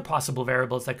about some other possible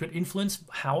variables that could influence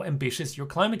how ambitious your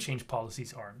climate change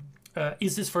policies are.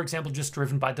 Is this, for example, just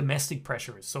driven by domestic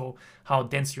pressures? So how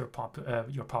dense your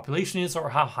population is,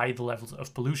 or how high the levels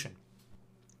of pollution?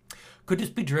 Could this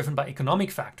be driven by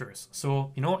economic factors?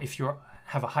 So, you know, if you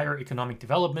have a higher economic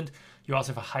development, you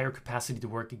also have a higher capacity to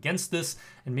work against this,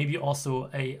 and maybe also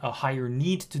a higher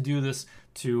need to do this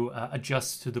to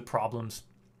adjust to the problems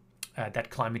that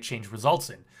climate change results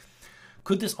in.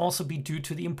 Could this also be due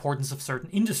to the importance of certain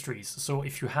industries? So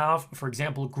if you have, for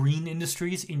example, green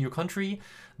industries in your country,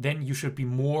 then you should be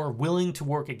more willing to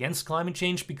work against climate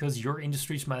change because your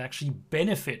industries might actually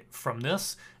benefit from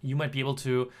this. You might be able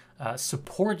to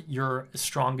support your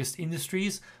strongest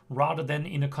industries rather than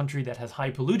in a country that has high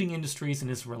polluting industries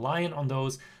and is reliant on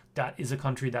those. that is a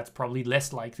country that's probably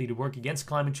less likely to work against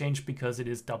climate change because it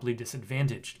is doubly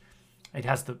disadvantaged. It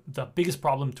has the biggest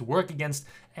problem to work against,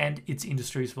 and its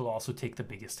industries will also take the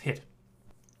biggest hit.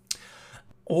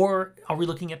 Or are we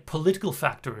looking at political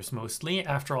factors mostly?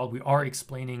 After all, we are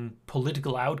explaining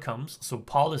political outcomes, so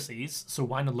policies, so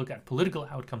why not look at political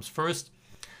outcomes first?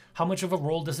 How much of a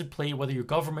role does it play whether your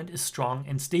government is strong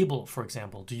and stable, for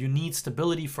example? Do you need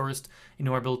stability first in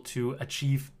order to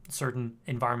achieve certain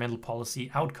environmental policy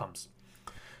outcomes?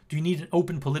 Do you need an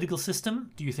open political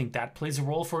system? Do you think that plays a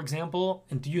role, for example?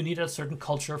 And do you need a certain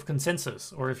culture of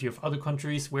consensus? Or if you have other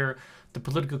countries where the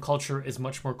political culture is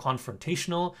much more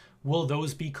confrontational, will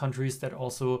those be countries that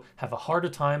also have a harder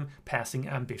time passing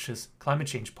ambitious climate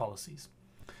change policies?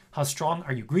 How strong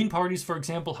are your green parties, for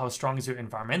example? How strong is your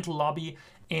environmental lobby?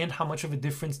 And how much of a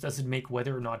difference does it make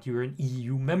whether or not you're an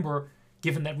EU member,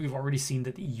 given that we've already seen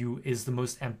that the EU is the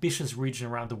most ambitious region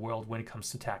around the world when it comes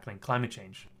to tackling climate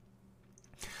change?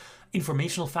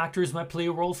 Informational factors might play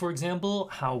a role, for example,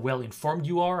 how well informed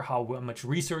you are, how much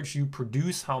research you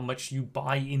produce, how much you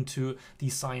buy into the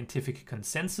scientific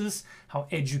consensus, how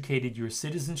educated your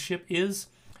citizenry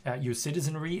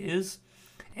is.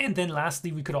 And then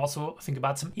lastly, we could also think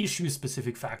about some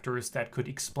issue-specific factors that could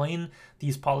explain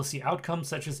these policy outcomes,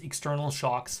 such as external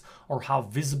shocks or how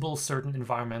visible certain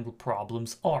environmental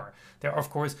problems are. There are, of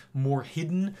course, more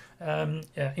hidden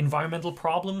environmental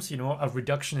problems, a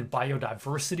reduction in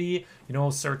biodiversity,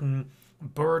 certain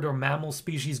bird or mammal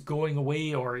species going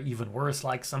away, or even worse,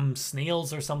 like some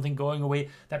snails or something going away.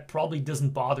 That probably doesn't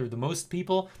bother the most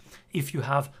people. If you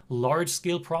have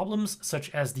large-scale problems, such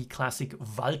as the classic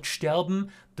Waldsterben,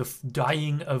 the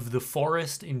dying of the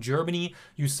forest in Germany,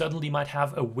 you suddenly might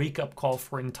have a wake-up call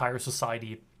for an entire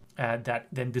society that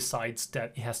then decides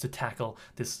that it has to tackle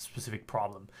this specific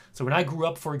problem. So when I grew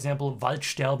up, for example,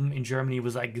 Waldsterben in Germany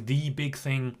was like the big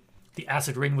thing. The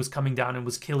acid rain was coming down and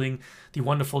was killing the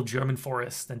wonderful German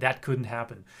forests, and that couldn't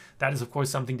happen. That is, of course,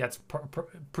 something that's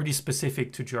pretty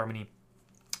specific to Germany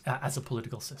as a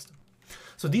political system.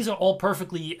 So these are all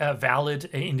perfectly valid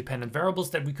independent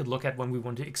variables that we could look at when we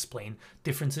want to explain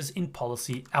differences in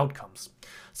policy outcomes.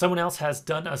 Someone else has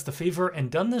done us the favor and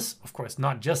done this, of course,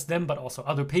 not just them, but also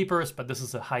other papers, but this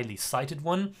is a highly cited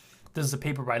one. This is a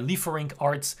paper by Lieferink,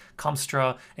 Arts,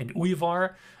 Kamstra, and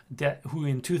Uyvar, who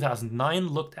in 2009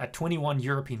 looked at 21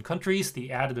 European countries. They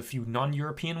added a few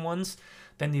non-European ones.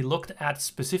 Then they looked at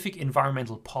specific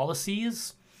environmental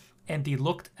policies, and they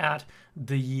looked at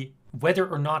whether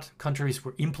or not countries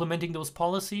were implementing those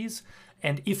policies,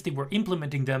 and if they were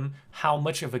implementing them, how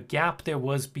much of a gap there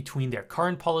was between their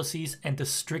current policies and the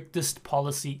strictest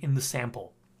policy in the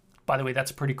sample. By the way,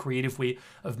 that's a pretty creative way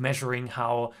of measuring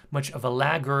how much of a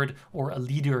laggard or a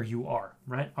leader you are,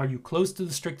 right? Are you close to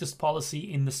the strictest policy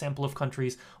in the sample of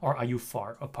countries, or are you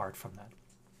far apart from that?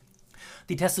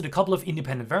 They tested a couple of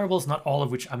independent variables, not all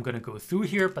of which I'm going to go through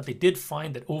here, but they did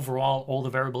find that overall all the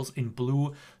variables in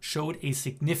blue showed a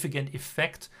significant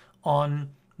effect on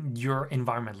your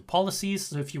environmental policies.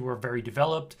 So if you were very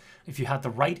developed, if you had the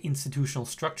right institutional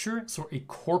structure, so a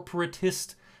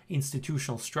corporatist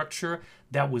institutional structure,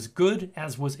 that was good,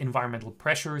 as was environmental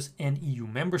pressures and EU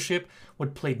membership.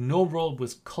 What played no role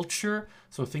was culture,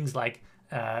 so things like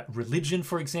religion,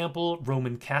 for example,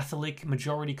 Roman Catholic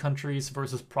majority countries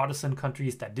versus Protestant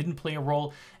countries, that didn't play a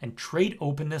role, and trade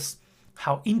openness,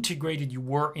 how integrated you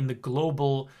were in the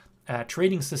global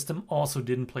trading system, also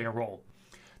didn't play a role.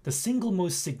 The single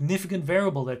most significant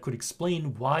variable that could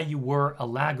explain why you were a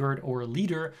laggard or a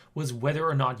leader was whether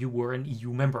or not you were an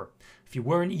EU member. If you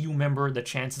were an EU member, the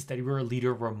chances that you were a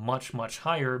leader were much, much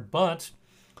higher, but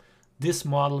this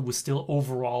model was still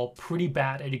overall pretty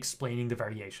bad at explaining the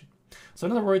variation. So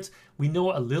in other words, we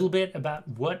know a little bit about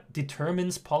what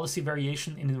determines policy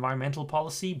variation in environmental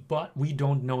policy, but we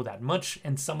don't know that much,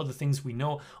 and some of the things we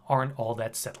know aren't all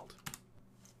that settled.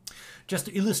 Just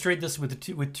to illustrate this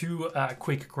with two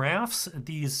quick graphs,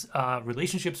 these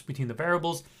relationships between the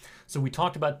variables. So we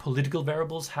talked about political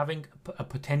variables having a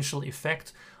potential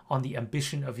effect on the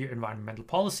ambition of your environmental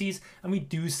policies, and we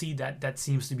do see that that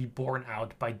seems to be borne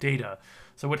out by data.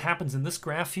 So what happens in this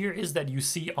graph here is that you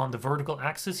see on the vertical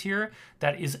axis here,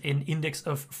 that is an index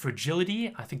of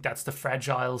fragility. I think that's the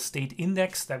fragile state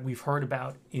index that we've heard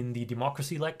about in the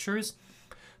democracy lectures.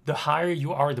 The higher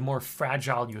you are, the more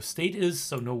fragile your state is,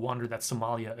 so no wonder that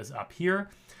Somalia is up here.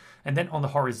 And then on the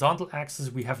horizontal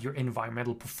axis, we have your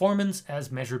environmental performance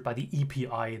as measured by the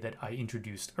EPI that I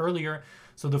introduced earlier.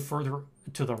 So the further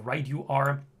to the right you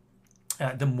are,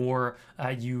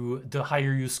 the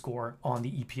higher you score on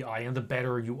the EPI, and the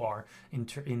better you are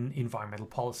in environmental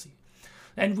policy.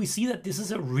 And we see that this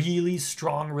is a really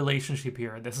strong relationship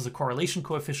here. This is a correlation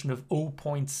coefficient of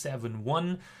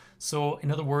 0.71. So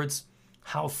in other words,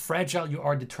 how fragile you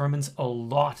are determines a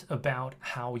lot about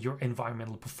how your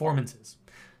environmental performance is.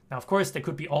 Now, of course, there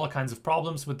could be all kinds of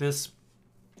problems with this,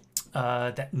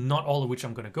 that not all of which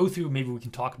I'm going to go through. Maybe we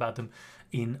can talk about them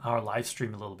in our live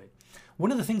stream a little bit.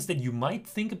 One of the things that you might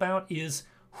think about is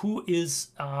who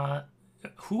is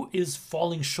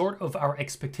falling short of our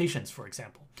expectations, for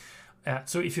example.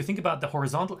 So if you think about the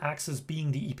horizontal axis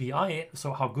being the EPI,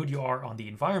 so how good you are on the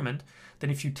environment, then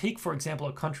if you take, for example,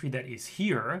 a country that is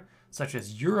here, such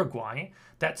as Uruguay,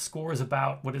 that scores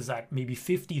about, what is that, maybe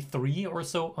 53 or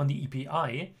so on the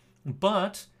EPI,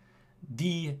 but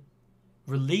the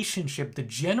relationship, the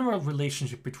general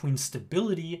relationship between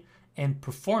stability and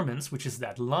performance, which is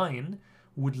that line,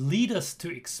 would lead us to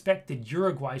expect that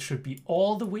Uruguay should be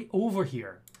all the way over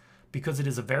here, because it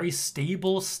is a very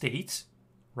stable state,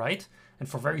 right? And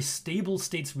for very stable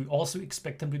states, we also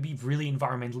expect them to be really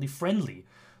environmentally friendly.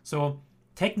 So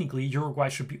technically, Uruguay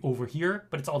should be over here,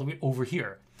 but it's all the way over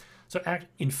here. So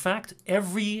in fact,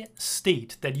 every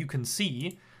state that you can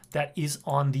see that is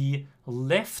on the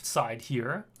left side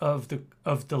here of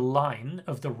the line,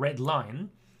 of the red line,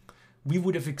 we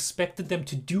would have expected them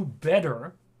to do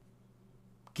better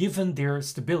given their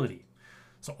stability.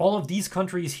 So all of these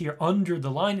countries here under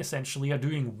the line essentially are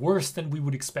doing worse than we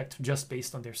would expect just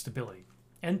based on their stability.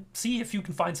 And see if you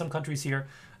can find some countries here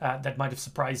that might have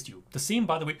surprised you. The same,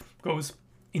 by the way, goes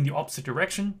in the opposite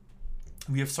direction.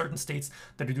 We have certain states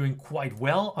that are doing quite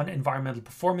well on environmental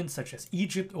performance, such as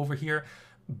Egypt over here.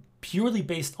 Purely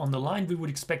based on the line, we would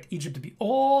expect Egypt to be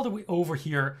all the way over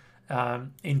here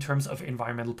in terms of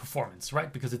environmental performance,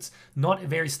 right? Because it's not a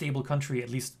very stable country, at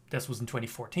least this was in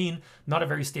 2014, not a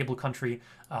very stable country,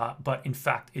 but in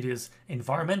fact it is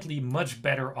environmentally much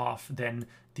better off than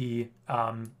the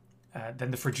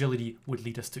fragility would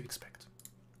lead us to expect.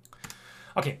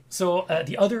 Okay, so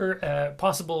the other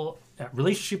possible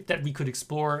relationship that we could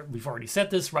explore, we've already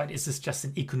said this, right? Is this just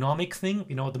an economic thing?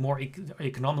 You know, the more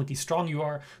economically strong you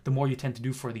are, the more you tend to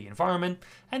do for the environment.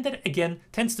 And that, again,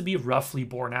 tends to be roughly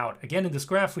borne out. Again, in this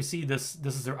graph, we see this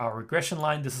is our regression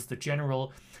line. This is the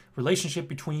general relationship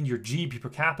between your GDP per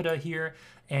capita here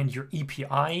and your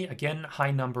EPI. Again,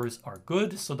 high numbers are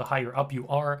good. So the higher up you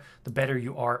are, the better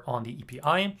you are on the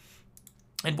EPI.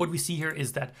 And what we see here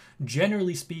is that,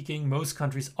 generally speaking, most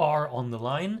countries are on the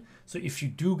line. So if you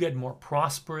do get more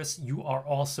prosperous, you are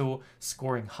also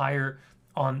scoring higher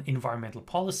on environmental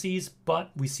policies. But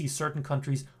we see certain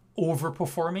countries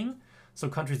overperforming. So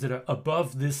countries that are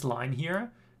above this line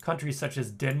here, countries such as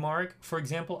Denmark, for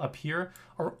example, up here,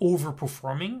 are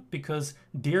overperforming because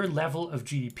their level of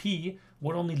GDP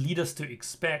would only lead us to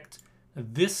expect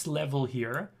this level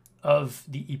here of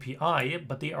the EPI,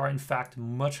 but they are in fact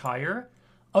much higher.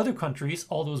 Other countries,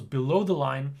 all those below the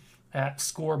line,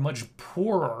 score much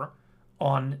poorer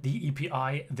on the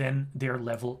EPI than their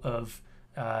level of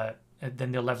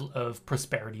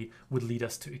prosperity would lead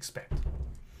us to expect.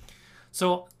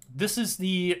 So this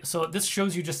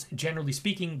shows you, just generally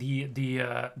speaking,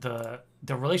 the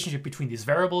relationship between these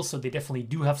variables. So they definitely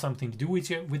do have something to do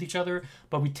with each other,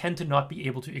 but we tend to not be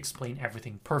able to explain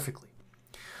everything perfectly.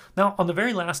 Now, on the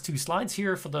very last two slides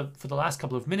here, for the last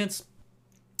couple of minutes,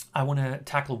 I want to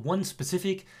tackle one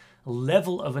specific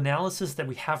level of analysis that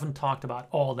we haven't talked about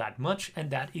all that much, and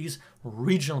that is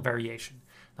regional variation.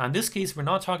 Now, in this case, we're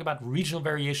not talking about regional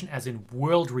variation as in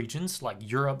world regions, like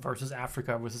Europe versus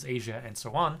Africa versus Asia and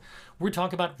so on. We're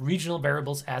talking about regional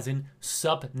variables as in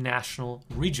subnational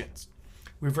regions.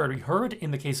 We've already heard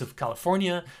in the case of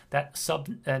California that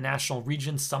subnational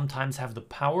regions sometimes have the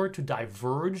power to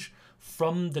diverge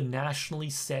from the nationally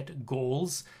set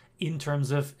goals in terms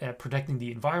of protecting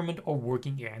the environment or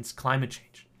working against climate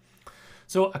change.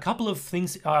 So a couple of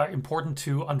things are important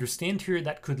to understand here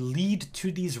that could lead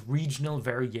to these regional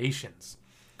variations.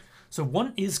 So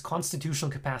one is constitutional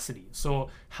capacity. So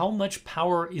how much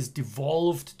power is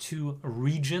devolved to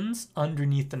regions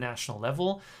underneath the national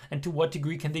level, and to what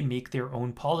degree can they make their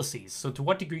own policies? So to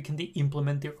what degree can they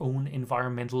implement their own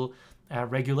environmental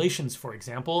regulations, for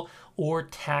example, or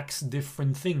tax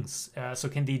different things? So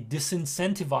can they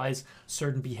disincentivize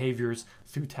certain behaviors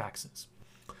through taxes?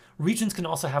 Regions can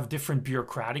also have different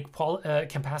bureaucratic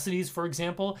capacities, for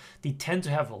example. They tend to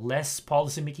have less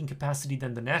policymaking capacity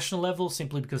than the national level,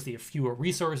 simply because they have fewer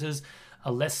resources,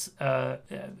 a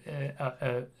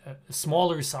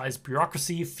smaller size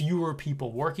bureaucracy, fewer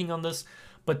people working on this.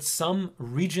 But some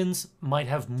regions might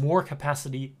have more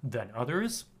capacity than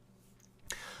others.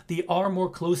 They are more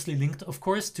closely linked, of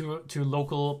course, to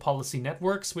local policy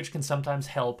networks, which can sometimes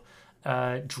help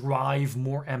drive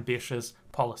more ambitious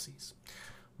policies.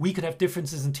 We could have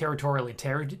differences in territorial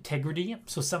integrity,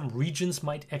 so some regions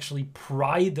might actually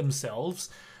pride themselves,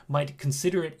 might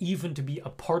consider it even to be a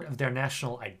part of their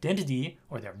national identity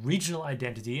or their regional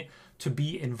identity to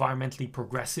be environmentally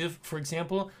progressive, for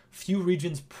example. Few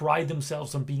regions pride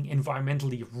themselves on being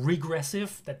environmentally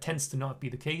regressive. That tends to not be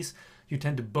the case. You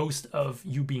tend to boast of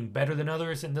you being better than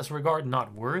others in this regard,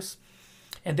 not worse.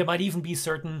 And there might even be a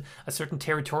certain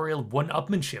territorial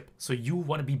one-upmanship. So you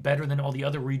want to be better than all the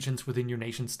other regions within your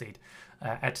nation state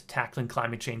at tackling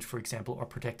climate change, for example, or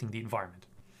protecting the environment.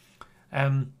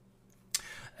 And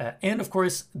of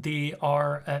course, there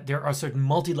are certain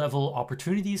multi-level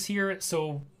opportunities here.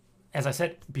 So as I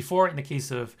said before, in the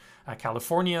case of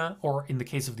California, or in the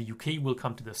case of the UK, we'll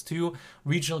come to this too,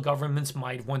 regional governments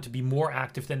might want to be more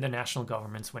active than the national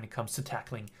governments when it comes to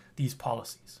tackling these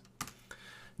policies.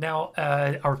 Now,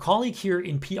 our colleague here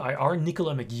in PIR,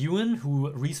 Nicola McEwen, who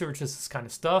researches this kind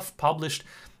of stuff, published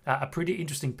a pretty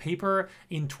interesting paper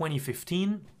in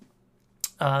 2015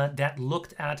 that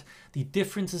looked at the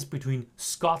differences between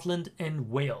Scotland and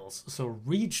Wales. So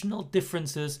regional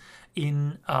differences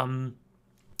in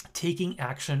taking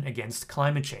action against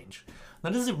climate change.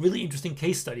 Now, this is a really interesting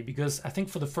case study because I think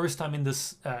for the first time in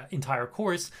this entire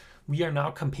course, we are now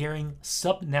comparing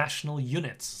subnational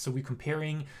units. So we're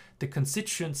comparing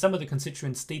some of the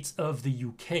constituent states of the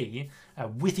UK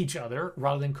with each other,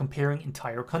 rather than comparing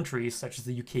entire countries such as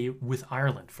the UK with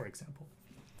Ireland, for example.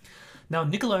 Now,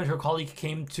 Nicola and her colleague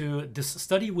came to this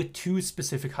study with two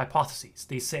specific hypotheses.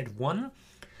 They said, one,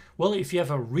 well, if you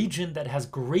have a region that has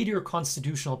greater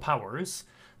constitutional powers,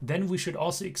 then we should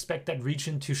also expect that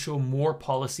region to show more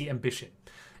policy ambition.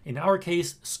 In our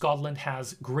case, Scotland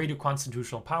has greater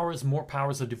constitutional powers. More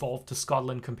powers are devolved to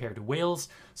Scotland compared to Wales.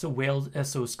 So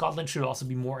Scotland should also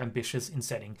be more ambitious in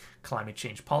setting climate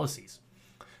change policies.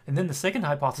 And then the second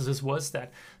hypothesis was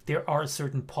that there are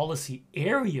certain policy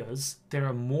areas that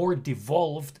are more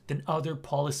devolved than other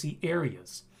policy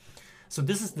areas. So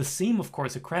this is the same, of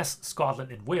course, across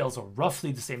Scotland and Wales, or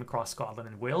roughly the same across Scotland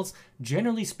and Wales.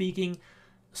 Generally speaking,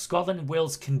 Scotland and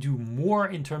Wales can do more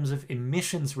in terms of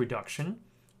emissions reduction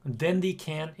than they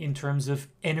can in terms of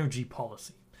energy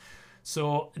policy.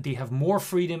 So they have more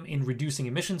freedom in reducing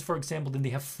emissions, for example, than they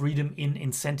have freedom in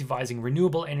incentivizing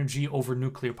renewable energy over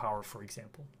nuclear power, for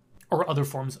example, or other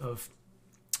forms of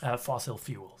fossil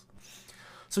fuels.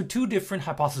 So two different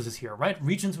hypotheses here, right?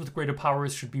 Regions with greater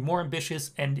powers should be more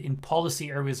ambitious, and in policy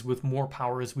areas with more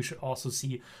powers, we should also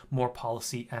see more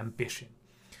policy ambition.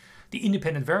 The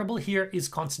independent variable here is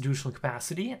constitutional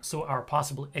capacity. So our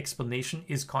possible explanation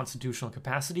is constitutional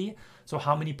capacity. So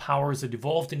how many powers are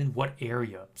devolved and in what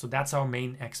area? So that's our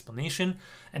main explanation.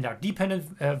 And our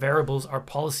dependent variables are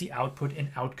policy output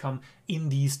and outcome in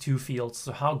these two fields.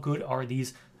 So how good are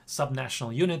these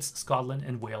subnational units, Scotland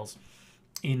and Wales,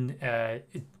 in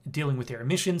dealing with their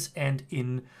emissions and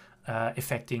in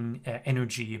affecting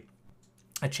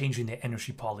changing their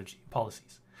energy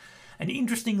policies. And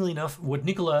interestingly enough, what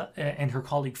Nicola and her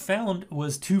colleague found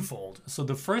was twofold. So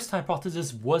the first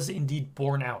hypothesis was indeed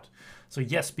borne out. So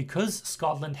yes, because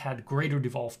Scotland had greater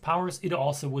devolved powers, it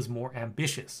also was more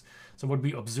ambitious. So what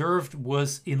we observed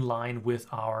was in line with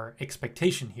our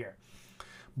expectation here.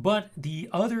 But the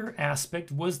other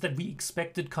aspect was that we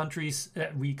expected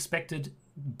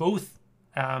both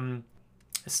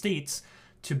states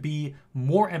to be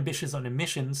more ambitious on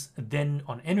emissions than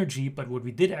on energy. But what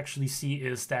we did actually see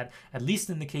is that, at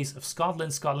least in the case of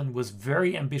Scotland, Scotland was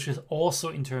very ambitious also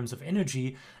in terms of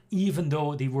energy, even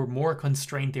though they were more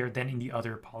constrained there than in the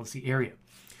other policy area.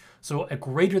 So a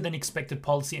greater than expected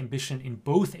policy ambition in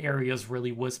both areas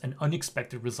really was an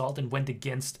unexpected result and went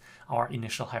against our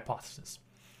initial hypothesis.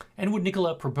 And what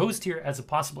Nicola proposed here as a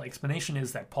possible explanation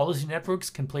is that policy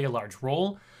networks can play a large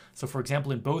role. So for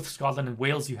example, in both Scotland and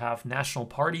Wales, you have national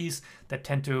parties that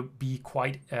tend to be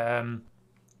quite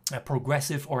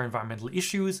progressive or environmental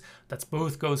issues. That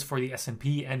both goes for the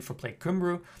SNP and for Plaid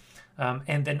Cymru.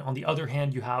 And then on the other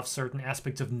hand, you have certain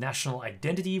aspects of national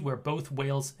identity where both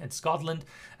Wales and Scotland,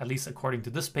 at least according to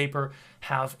this paper,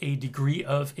 have a degree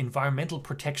of environmental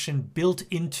protection built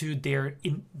into their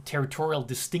territorial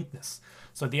distinctness.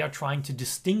 So they are trying to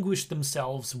distinguish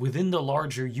themselves within the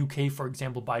larger UK, for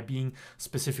example, by being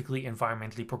specifically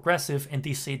environmentally progressive. And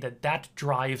they say that that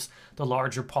drives the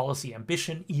larger policy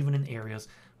ambition, even in areas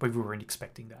where we weren't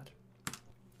expecting that.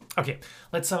 Okay,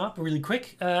 let's sum up really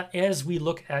quick. As we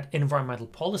look at environmental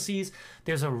policies,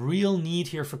 there's a real need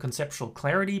here for conceptual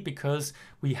clarity because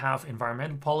we have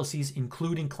environmental policies,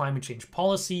 including climate change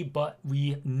policy, but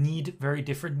we need very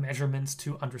different measurements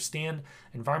to understand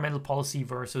environmental policy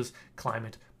versus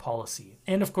climate policy.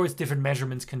 And of course, different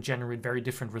measurements can generate very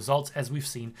different results, as we've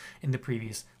seen in the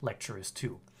previous lectures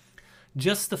too.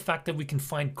 Just the fact that we can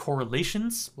find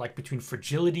correlations, like between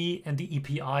fragility and the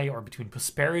EPI or between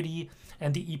prosperity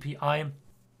and the EPI,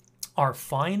 are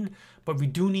fine, but we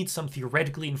do need some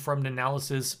theoretically informed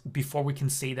analysis before we can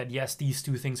say that yes, these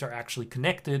two things are actually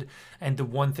connected and the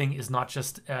one thing is not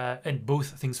just, and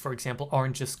both things, for example,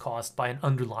 aren't just caused by an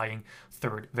underlying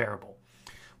third variable.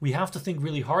 We have to think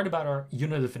really hard about our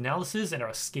unit of analysis and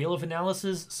our scale of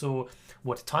analysis. So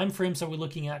what timeframes are we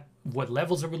looking at? What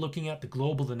levels are we looking at? The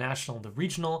global, the national, the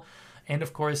regional. And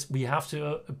of course, we have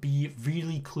to be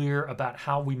really clear about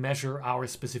how we measure our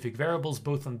specific variables,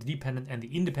 both on the dependent and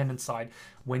the independent side,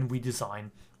 when we design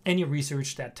any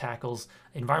research that tackles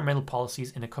environmental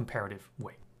policies in a comparative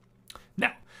way.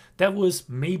 Now, that was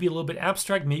maybe a little bit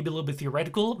abstract, maybe a little bit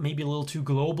theoretical, maybe a little too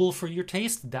global for your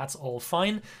taste. That's all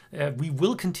fine. We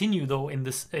will continue though in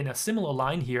a similar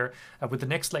line here with the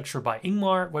next lecture by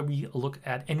Ingmar, where we look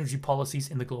at energy policies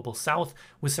in the global south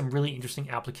with some really interesting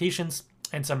applications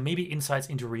and some maybe insights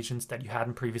into regions that you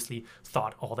hadn't previously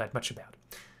thought all that much about.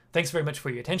 Thanks very much for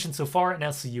your attention so far, and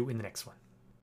I'll see you in the next one.